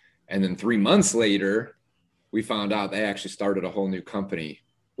go. And then 3 months later, we found out they actually started a whole new company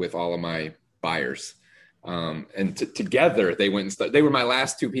with all of my buyers. And together they went and they were my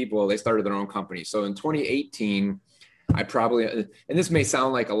last 2 people. They started their own company. So in 2018, I probably, and this may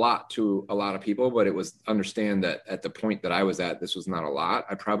sound like a lot to a lot of people, but understand that at the point that I was at, this was not a lot.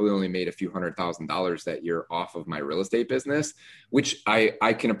 I probably only made a few $100,000 that year off of my real estate business, which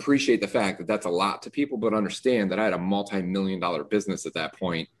I can appreciate the fact that that's a lot to people, but understand that I had a multi-million-dollar business at that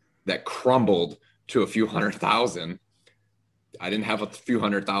point that crumbled to a few $100,000. I didn't have a few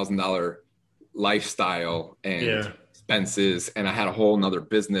 $100,000 lifestyle and expenses, and I had a whole nother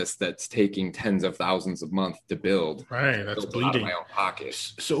business that's taking tens of thousands a month to build. Right, that's bleeding out of my own pocket.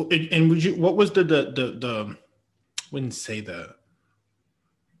 So, and would you? What was the? Wouldn't say the.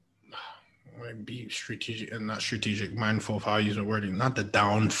 Be strategic and not strategic, mindful of how I use the wording. Not the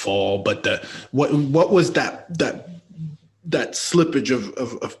downfall, but what was that slippage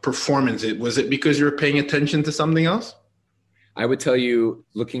of performance? Was it because you were paying attention to something else? I would tell you,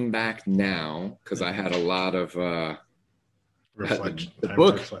 looking back now, because I had a lot of reflection.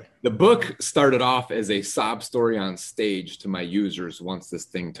 The book started off as a sob story on stage to my users once this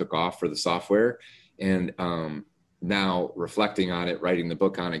thing took off for the software. And now reflecting on it, writing the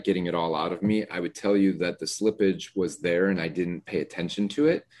book on it, getting it all out of me, I would tell you that the slippage was there and I didn't pay attention to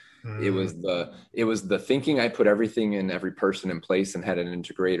it. It was the thinking I put everything in every person in place and had an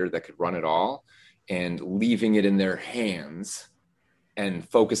integrator that could run it all, and leaving it in their hands and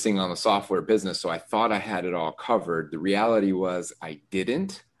focusing on the software business. So I thought I had it all covered. The reality was I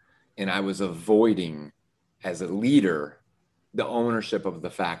didn't. And I was avoiding, as a leader, the ownership of the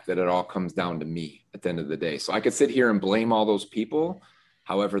fact that it all comes down to me at the end of the day. So I could sit here and blame all those people.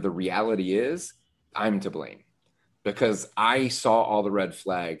 However, the reality is I'm to blame because I saw all the red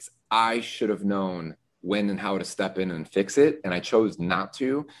flags. I should have known when and how to step in and fix it. And I chose not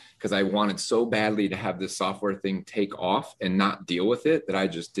to because I wanted so badly to have this software thing take off and not deal with it that I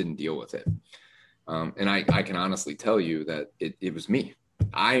just didn't deal with it. And I can honestly tell you that it was me.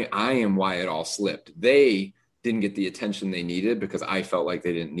 I am why it all slipped. They didn't get the attention they needed because I felt like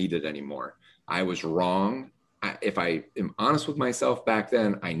they didn't need it anymore. I was wrong. If I am honest with myself back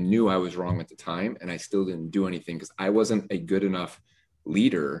then, I knew I was wrong at the time and I still didn't do anything because I wasn't a good enough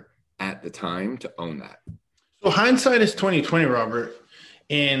leader at the time to own that. So hindsight is 2020, Robert.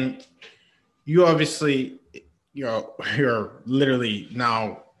 And you obviously, you're literally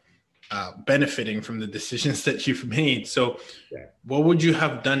now benefiting from the decisions that you've made. So what would you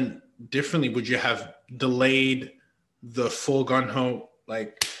have done differently? Would you have delayed the full gung-ho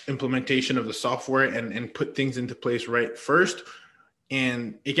implementation of the software and put things into place right first?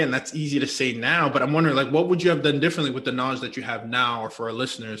 And again, that's easy to say now, but I'm wondering, what would you have done differently with the knowledge that you have now, or for our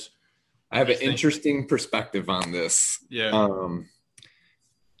listeners? I have an interesting perspective on this.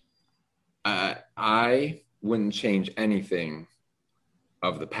 I wouldn't change anything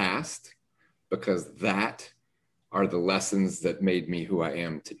of the past because that are the lessons that made me who I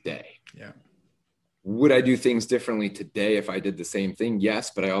am today. Yeah. Would I do things differently today if I did the same thing?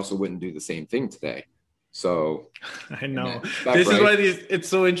 Yes, but I also wouldn't do the same thing today. So I know this is why it's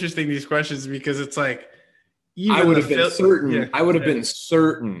so interesting, these questions, because it's like, I would have been certain. I would have been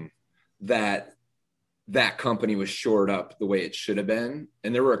certain that that company was shored up the way it should have been.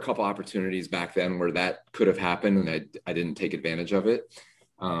 And there were a couple opportunities back then where that could have happened, and I didn't take advantage of it.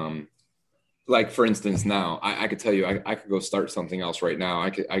 Like for instance, now I could tell you, I could go start something else right now. I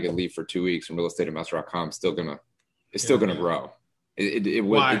could leave for 2 weeks, and realestateadvisor.com is still gonna grow. It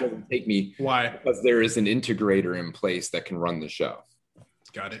doesn't take me. Why? Because there is an integrator in place that can run the show.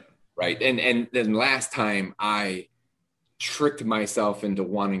 Got it. Right. And then last time I tricked myself into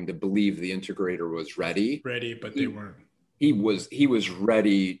wanting to believe the integrator was ready, but they weren't. He was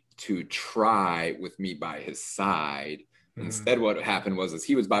ready to try with me by his side. Instead, what happened was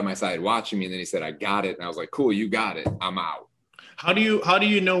he was by my side watching me, and then he said, "I got it." And I was like, "Cool, you got it. I'm out." How do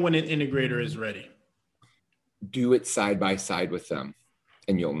you know when an integrator is ready? Do it side by side with them,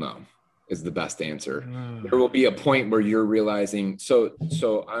 and you'll know, is the best answer. There will be a point where you're realizing. So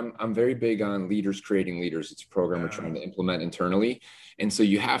I'm very big on leaders creating leaders. It's a program we're trying to implement internally, and so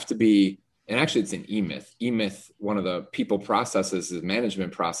you have to be. And actually, it's an E-Myth. E-Myth, one of the people processes, is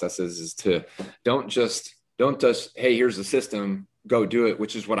management processes, is to don't just, hey, here's the system, go do it,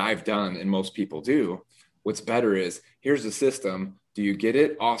 which is what I've done and most people do. What's better is, here's the system. Do you get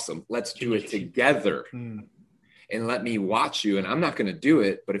it? Awesome. Let's do it together. And let me watch you. And I'm not going to do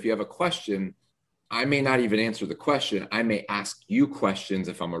it. But if you have a question, I may not even answer the question. I may ask you questions.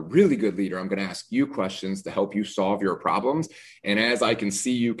 If I'm a really good leader, I'm going to ask you questions to help you solve your problems. And as I can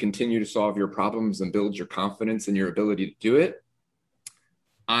see you continue to solve your problems and build your confidence in your ability to do it,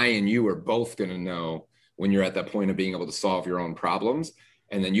 I and you are both going to know when you're at that point of being able to solve your own problems.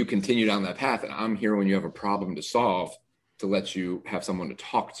 And then you continue down that path. And I'm here when you have a problem to solve, to let you have someone to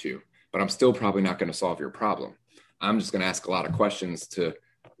talk to. But I'm still probably not going to solve your problem. I'm just going to ask a lot of questions to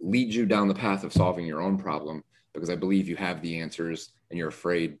lead you down the path of solving your own problem, because I believe you have the answers and you're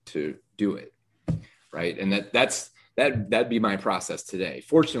afraid to do it. Right. And that'd be my process today.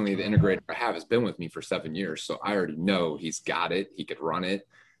 Fortunately, the integrator I have has been with me for 7 years. So I already know he's got it. He could run it.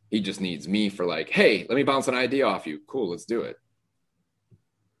 He just needs me for like, hey, let me bounce an idea off you. Cool. Let's do it.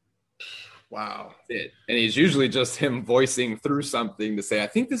 Wow. That's it. And he's usually just him voicing through something to say, I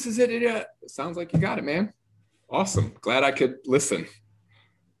think this is it. Yeah. It sounds like you got it, man. Awesome. Glad I could listen.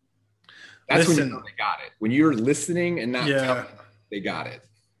 That's when you know they got it. When you're listening and not telling them, they got it.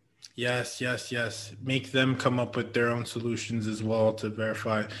 Yes. Make them come up with their own solutions as well to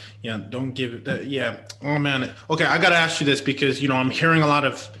verify. Yeah, don't give it that. Yeah. Oh man. Okay, I gotta ask you this, because I'm hearing a lot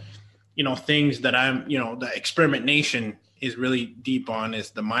of things that the Experiment Nation is really deep on,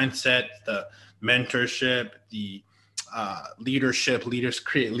 is the mindset, the mentorship, the leadership. Leaders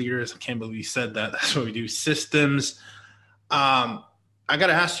create leaders. I can't believe you said that. That's what we do. Systems. I got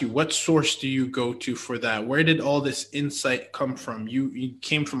to ask you, what source do you go to for that? Where did all this insight come from? You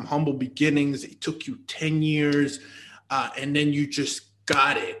came from humble beginnings. It took you 10 years, and then you just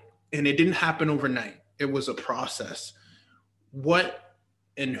got it. And it didn't happen overnight. It was a process. What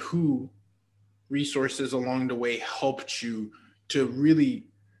and who resources along the way helped you to really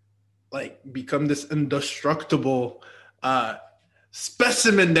become this indestructible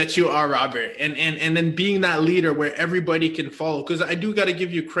specimen that you are, Robert, and then being that leader where everybody can follow? Because I do got to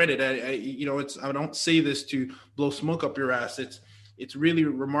give you credit. I don't say this to blow smoke up your ass. It's really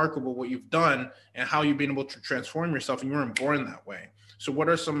remarkable what you've done and how you've been able to transform yourself, and you weren't born that way. So what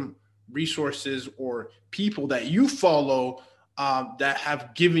are some resources or people that you follow that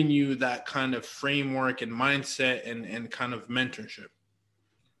have given you that kind of framework and mindset and kind of mentorship?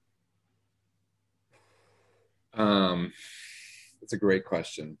 It's a great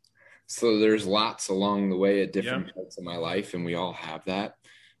question. So there's lots along the way at different parts of my life, and we all have that.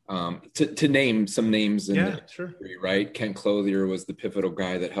 To name some names in the history, right? Kent Clothier was the pivotal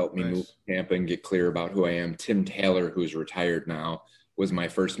guy that helped me move to Tampa and get clear about who I am. Tim Taylor, who's retired now, was my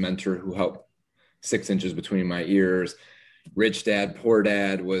first mentor, who helped 6 inches between my ears. Rich Dad, Poor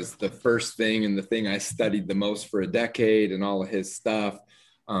Dad was the first thing and the thing I studied the most for a decade, and all of his stuff.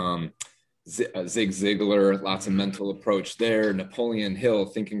 Zig Ziglar, lots of mental approach there. Napoleon Hill,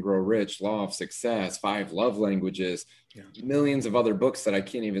 Think and Grow Rich, Law of Success, 5 Love Languages, millions of other books that I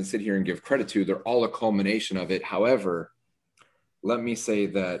can't even sit here and give credit to. They're all a culmination of it. However, let me say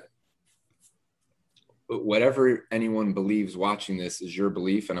that whatever anyone believes watching this is your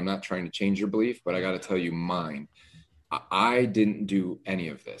belief, and I'm not trying to change your belief, but I got to tell you mine. I didn't do any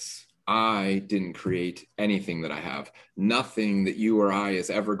of this. I didn't create anything that I have. Nothing that you or I is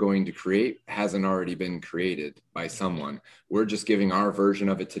ever going to create hasn't already been created by someone. We're just giving our version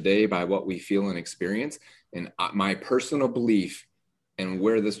of it today by what we feel and experience. And my personal belief and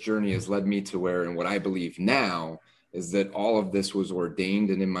where this journey has led me to where, and what I believe now, is that all of this was ordained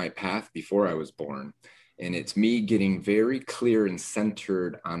and in my path before I was born. And it's me getting very clear and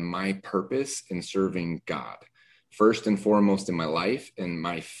centered on my purpose in serving God. First and foremost in my life and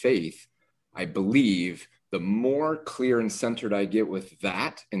my faith, I believe the more clear and centered I get with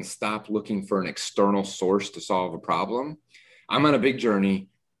that and stop looking for an external source to solve a problem. I'm on a big journey,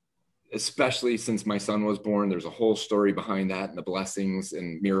 especially since my son was born. There's a whole story behind that and the blessings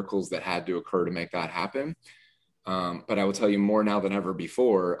and miracles that had to occur to make that happen. But I will tell you more now than ever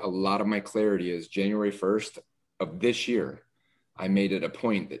before, a lot of my clarity is January 1st of this year. I made it a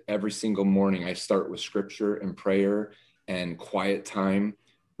point that every single morning I start with scripture and prayer and quiet time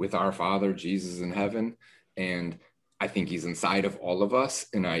with our Father, Jesus in heaven. And I think he's inside of all of us.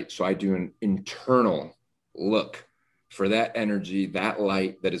 And so I do an internal look for that energy, that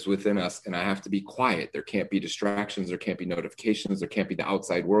light that is within us. And I have to be quiet. There can't be distractions. There can't be notifications. There can't be the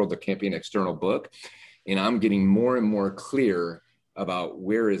outside world. There can't be an external book. And I'm getting more and more clear about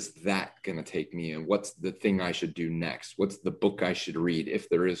where is that going to take me and what's the thing I should do next? What's the book I should read if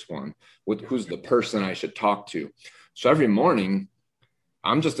there is one? Who's the person I should talk to? So every morning,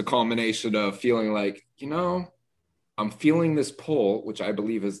 I'm just a culmination of feeling like, I'm feeling this pull, which I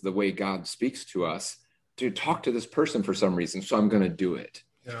believe is the way God speaks to us, to talk to this person for some reason. So I'm going to do it.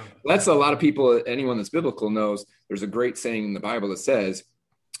 Yeah. That's a lot of people, anyone that's biblical knows there's a great saying in the Bible that says,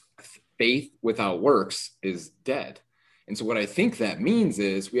 faith without works is dead. And so what I think that means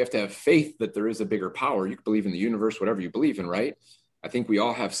is we have to have faith that there is a bigger power. You can believe in the universe, whatever you believe in, right? I think we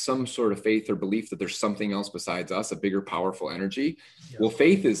all have some sort of faith or belief that there's something else besides us, a bigger, powerful energy. Yeah. Well,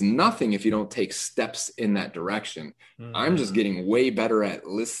 faith is nothing if you don't take steps in that direction. Mm-hmm. I'm just getting way better at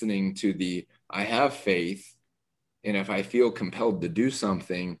listening to I have faith. And if I feel compelled to do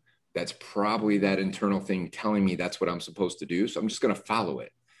something, that's probably that internal thing telling me that's what I'm supposed to do. So I'm just going to follow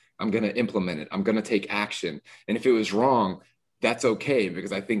it. I'm going to implement it. I'm going to take action. And if it was wrong, that's okay,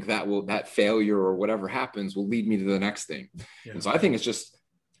 because I think that failure or whatever happens will lead me to the next thing. Yeah. And so I think it's just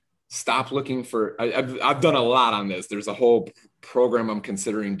stop looking for, I've done a lot on this. There's a whole program I'm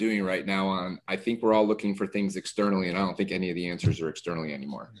considering doing right now on, I think we're all looking for things externally, and I don't think any of the answers are externally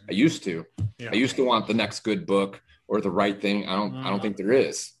anymore. I used to want the next good book or the right thing. I don't think there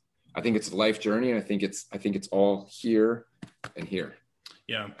is. I think it's a life journey. And I think it's all here and here.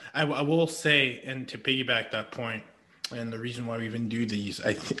 Yeah, I will say, and to piggyback that point, and the reason why we even do these,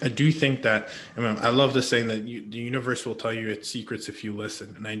 I do think that, I love the saying that the universe will tell you its secrets if you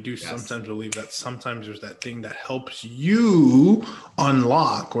listen. And I do sometimes believe that sometimes there's that thing that helps you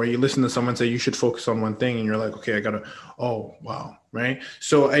unlock, where you listen to someone say you should focus on one thing and you're like, okay, oh, wow, right?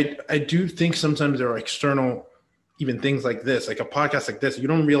 So I do think sometimes there are external, even things like this, like a podcast like this, you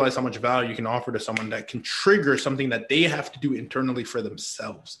don't realize how much value you can offer to someone that can trigger something that they have to do internally for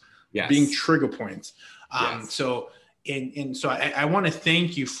themselves, being trigger points. So I want to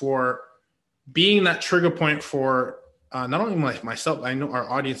thank you for being that trigger point for not only myself. I know our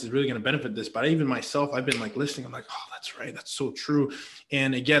audience is really going to benefit this, but even myself, I've been like listening. I'm like, oh, that's right. That's so true.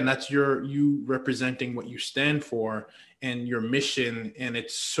 And again, that's you representing what you stand for and your mission. And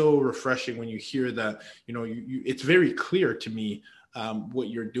it's so refreshing when you hear that, it's very clear to me what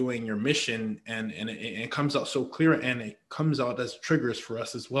you're doing, your mission, and it comes out so clear, and it comes out as triggers for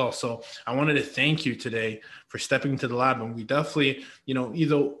us as well. So I wanted to thank you today for stepping into the lab. And we definitely,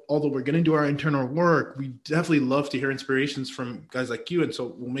 although we're going to do our internal work, we definitely love to hear inspirations from guys like you. And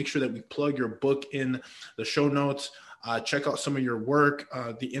so we'll make sure that we plug your book in the show notes. Check out some of your work,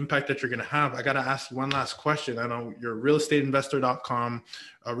 the impact that you're going to have. I got to ask you one last question. I know you're realestateinvestor.com,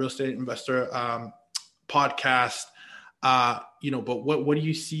 a real estate investor podcast. But what do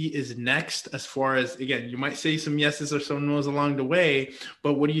you see is next as far as, again, you might say some yeses or some no's along the way,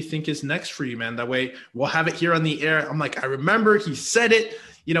 but what do you think is next for you, man? That way we'll have it here on the air. I'm like, I remember he said it,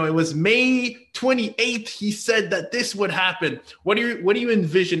 it was May 28th. He said that this would happen. What do you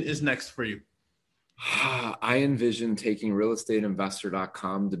envision is next for you? I envision taking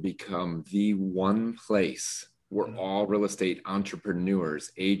realestateinvestor.com to become the one place where all real estate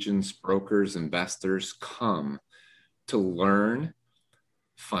entrepreneurs, agents, brokers, investors come to learn,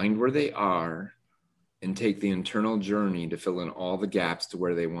 find where they are, and take the internal journey to fill in all the gaps to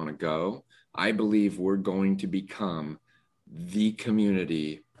where they want to go. I believe we're going to become the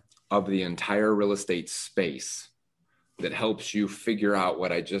community of the entire real estate space that helps you figure out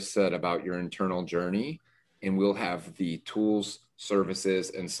what I just said about your internal journey. And we'll have the tools,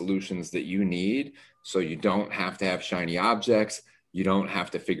 services and solutions that you need, so you don't have to have shiny objects. You don't have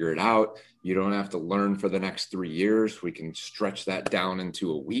to figure it out. You don't have to learn for the next 3 years. We can stretch that down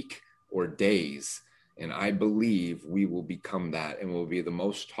into a week or days. And I believe we will become that, and will be the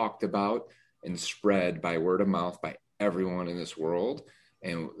most talked about and spread by word of mouth by everyone in this world.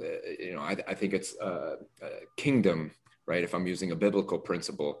 And, I think it's a kingdom, right? If I'm using a biblical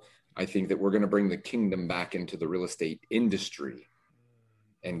principle, I think that we're going to bring the kingdom back into the real estate industry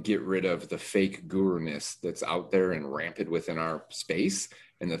and get rid of the fake guru-ness that's out there and rampant within our space,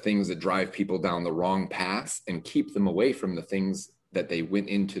 and the things that drive people down the wrong paths and keep them away from the things that they went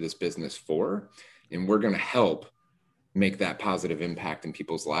into this business for. And we're going to help make that positive impact in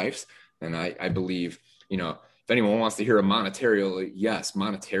people's lives. And I believe, if anyone wants to hear a monetarily, yes,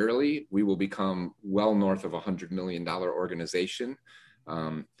 monetarily, we will become well north of $100 million organization.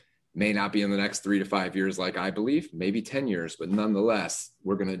 May not be in the next 3 to 5 years, like I believe, maybe 10 years, but nonetheless,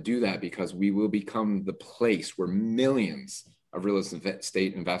 we're going to do that because we will become the place where millions of real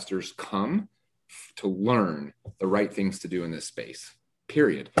estate investors come to learn the right things to do in this space,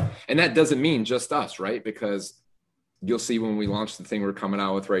 period. And that doesn't mean just us, right? Because you'll see when we launch the thing we're coming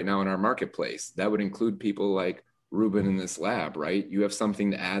out with right now in our marketplace, that would include people like Ruben in this lab, right? You have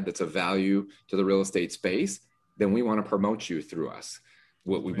something to add that's of value to the real estate space, then we want to promote you through us.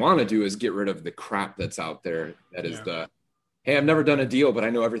 What we want to do is get rid of the crap that's out there. That is hey, I've never done a deal, but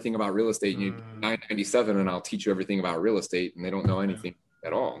I know everything about real estate. And you $9.97 and I'll teach you everything about real estate. And they don't know anything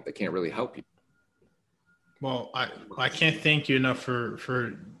at all. They can't really help you. Well, I can't thank you enough for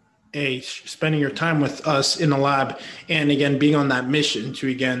spending your time with us in the lab, and again, being on that mission to,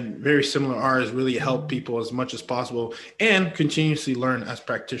 again, very similar ours, really help people as much as possible and continuously learn as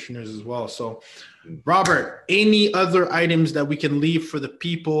practitioners as well. So Robert, any other items that we can leave for the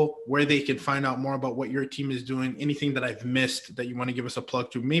people where they can find out more about what your team is doing? Anything that I've missed that you want to give us a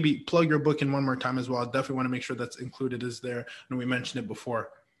plug to? Maybe plug your book in one more time as well. I definitely want to make sure that's included as there. And we mentioned it before.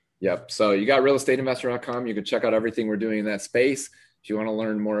 Yep. So you got realestateinvestor.com. You can check out everything we're doing in that space. If you want to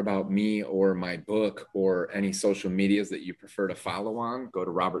learn more about me or my book or any social medias that you prefer to follow on, go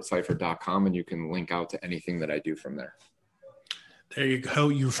to robertseifert.com and you can link out to anything that I do from there. There you go.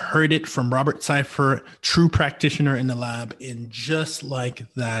 You've heard it from Robert Seifert, true practitioner in the lab. And just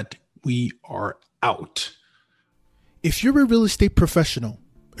like that, we are out. If you're a real estate professional,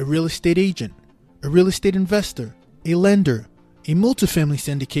 a real estate agent, a real estate investor, a lender, a multifamily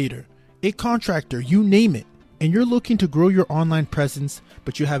syndicator, a contractor, you name it, and you're looking to grow your online presence,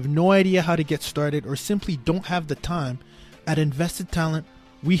 but you have no idea how to get started or simply don't have the time, at Invested Talent,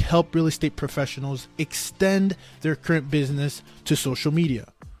 we help real estate professionals extend their current business to social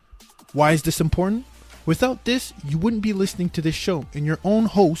media. Why is this important? Without this, you wouldn't be listening to this show, and your own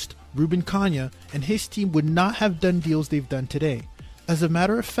host, Ruben Kanya, and his team would not have done deals they've done today. As a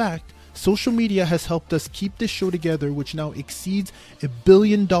matter of fact, social media has helped us keep this show together, which now exceeds $1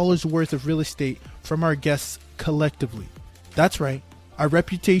 billion worth of real estate from our guests collectively. That's right, our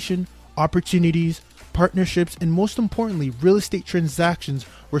reputation, opportunities, partnerships, and most importantly, real estate transactions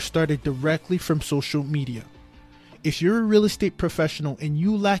were started directly from social media. If you're a real estate professional and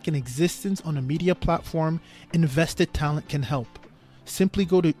you lack an existence on a media platform, Invested Talent can help. Simply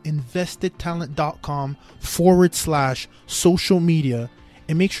go to investedtalent.com/social media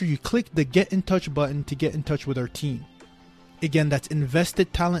and make sure you click the Get in Touch button to get in touch with our team. Again, that's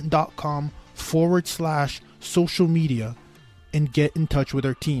investedtalent.com/social media and get in touch with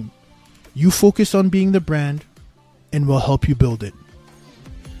our team. You focus on being the brand, and we'll help you build it.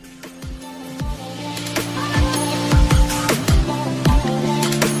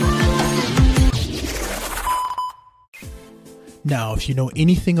 Now, if you know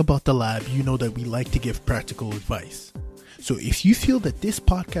anything about the lab, you know that we like to give practical advice. So if you feel that this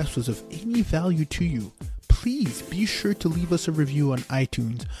podcast was of any value to you, please be sure to leave us a review on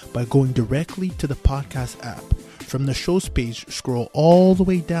iTunes by going directly to the podcast app. From the show's page, scroll all the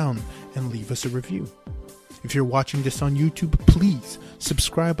way down and leave us a review. If you're watching this on YouTube, please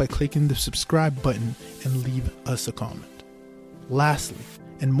subscribe by clicking the subscribe button and leave us a comment. Lastly,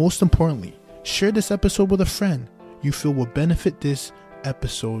 and most importantly, share this episode with a friend you feel will benefit this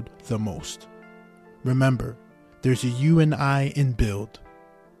episode the most. Remember, there's a you and I in build.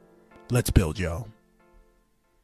 Let's build, y'all.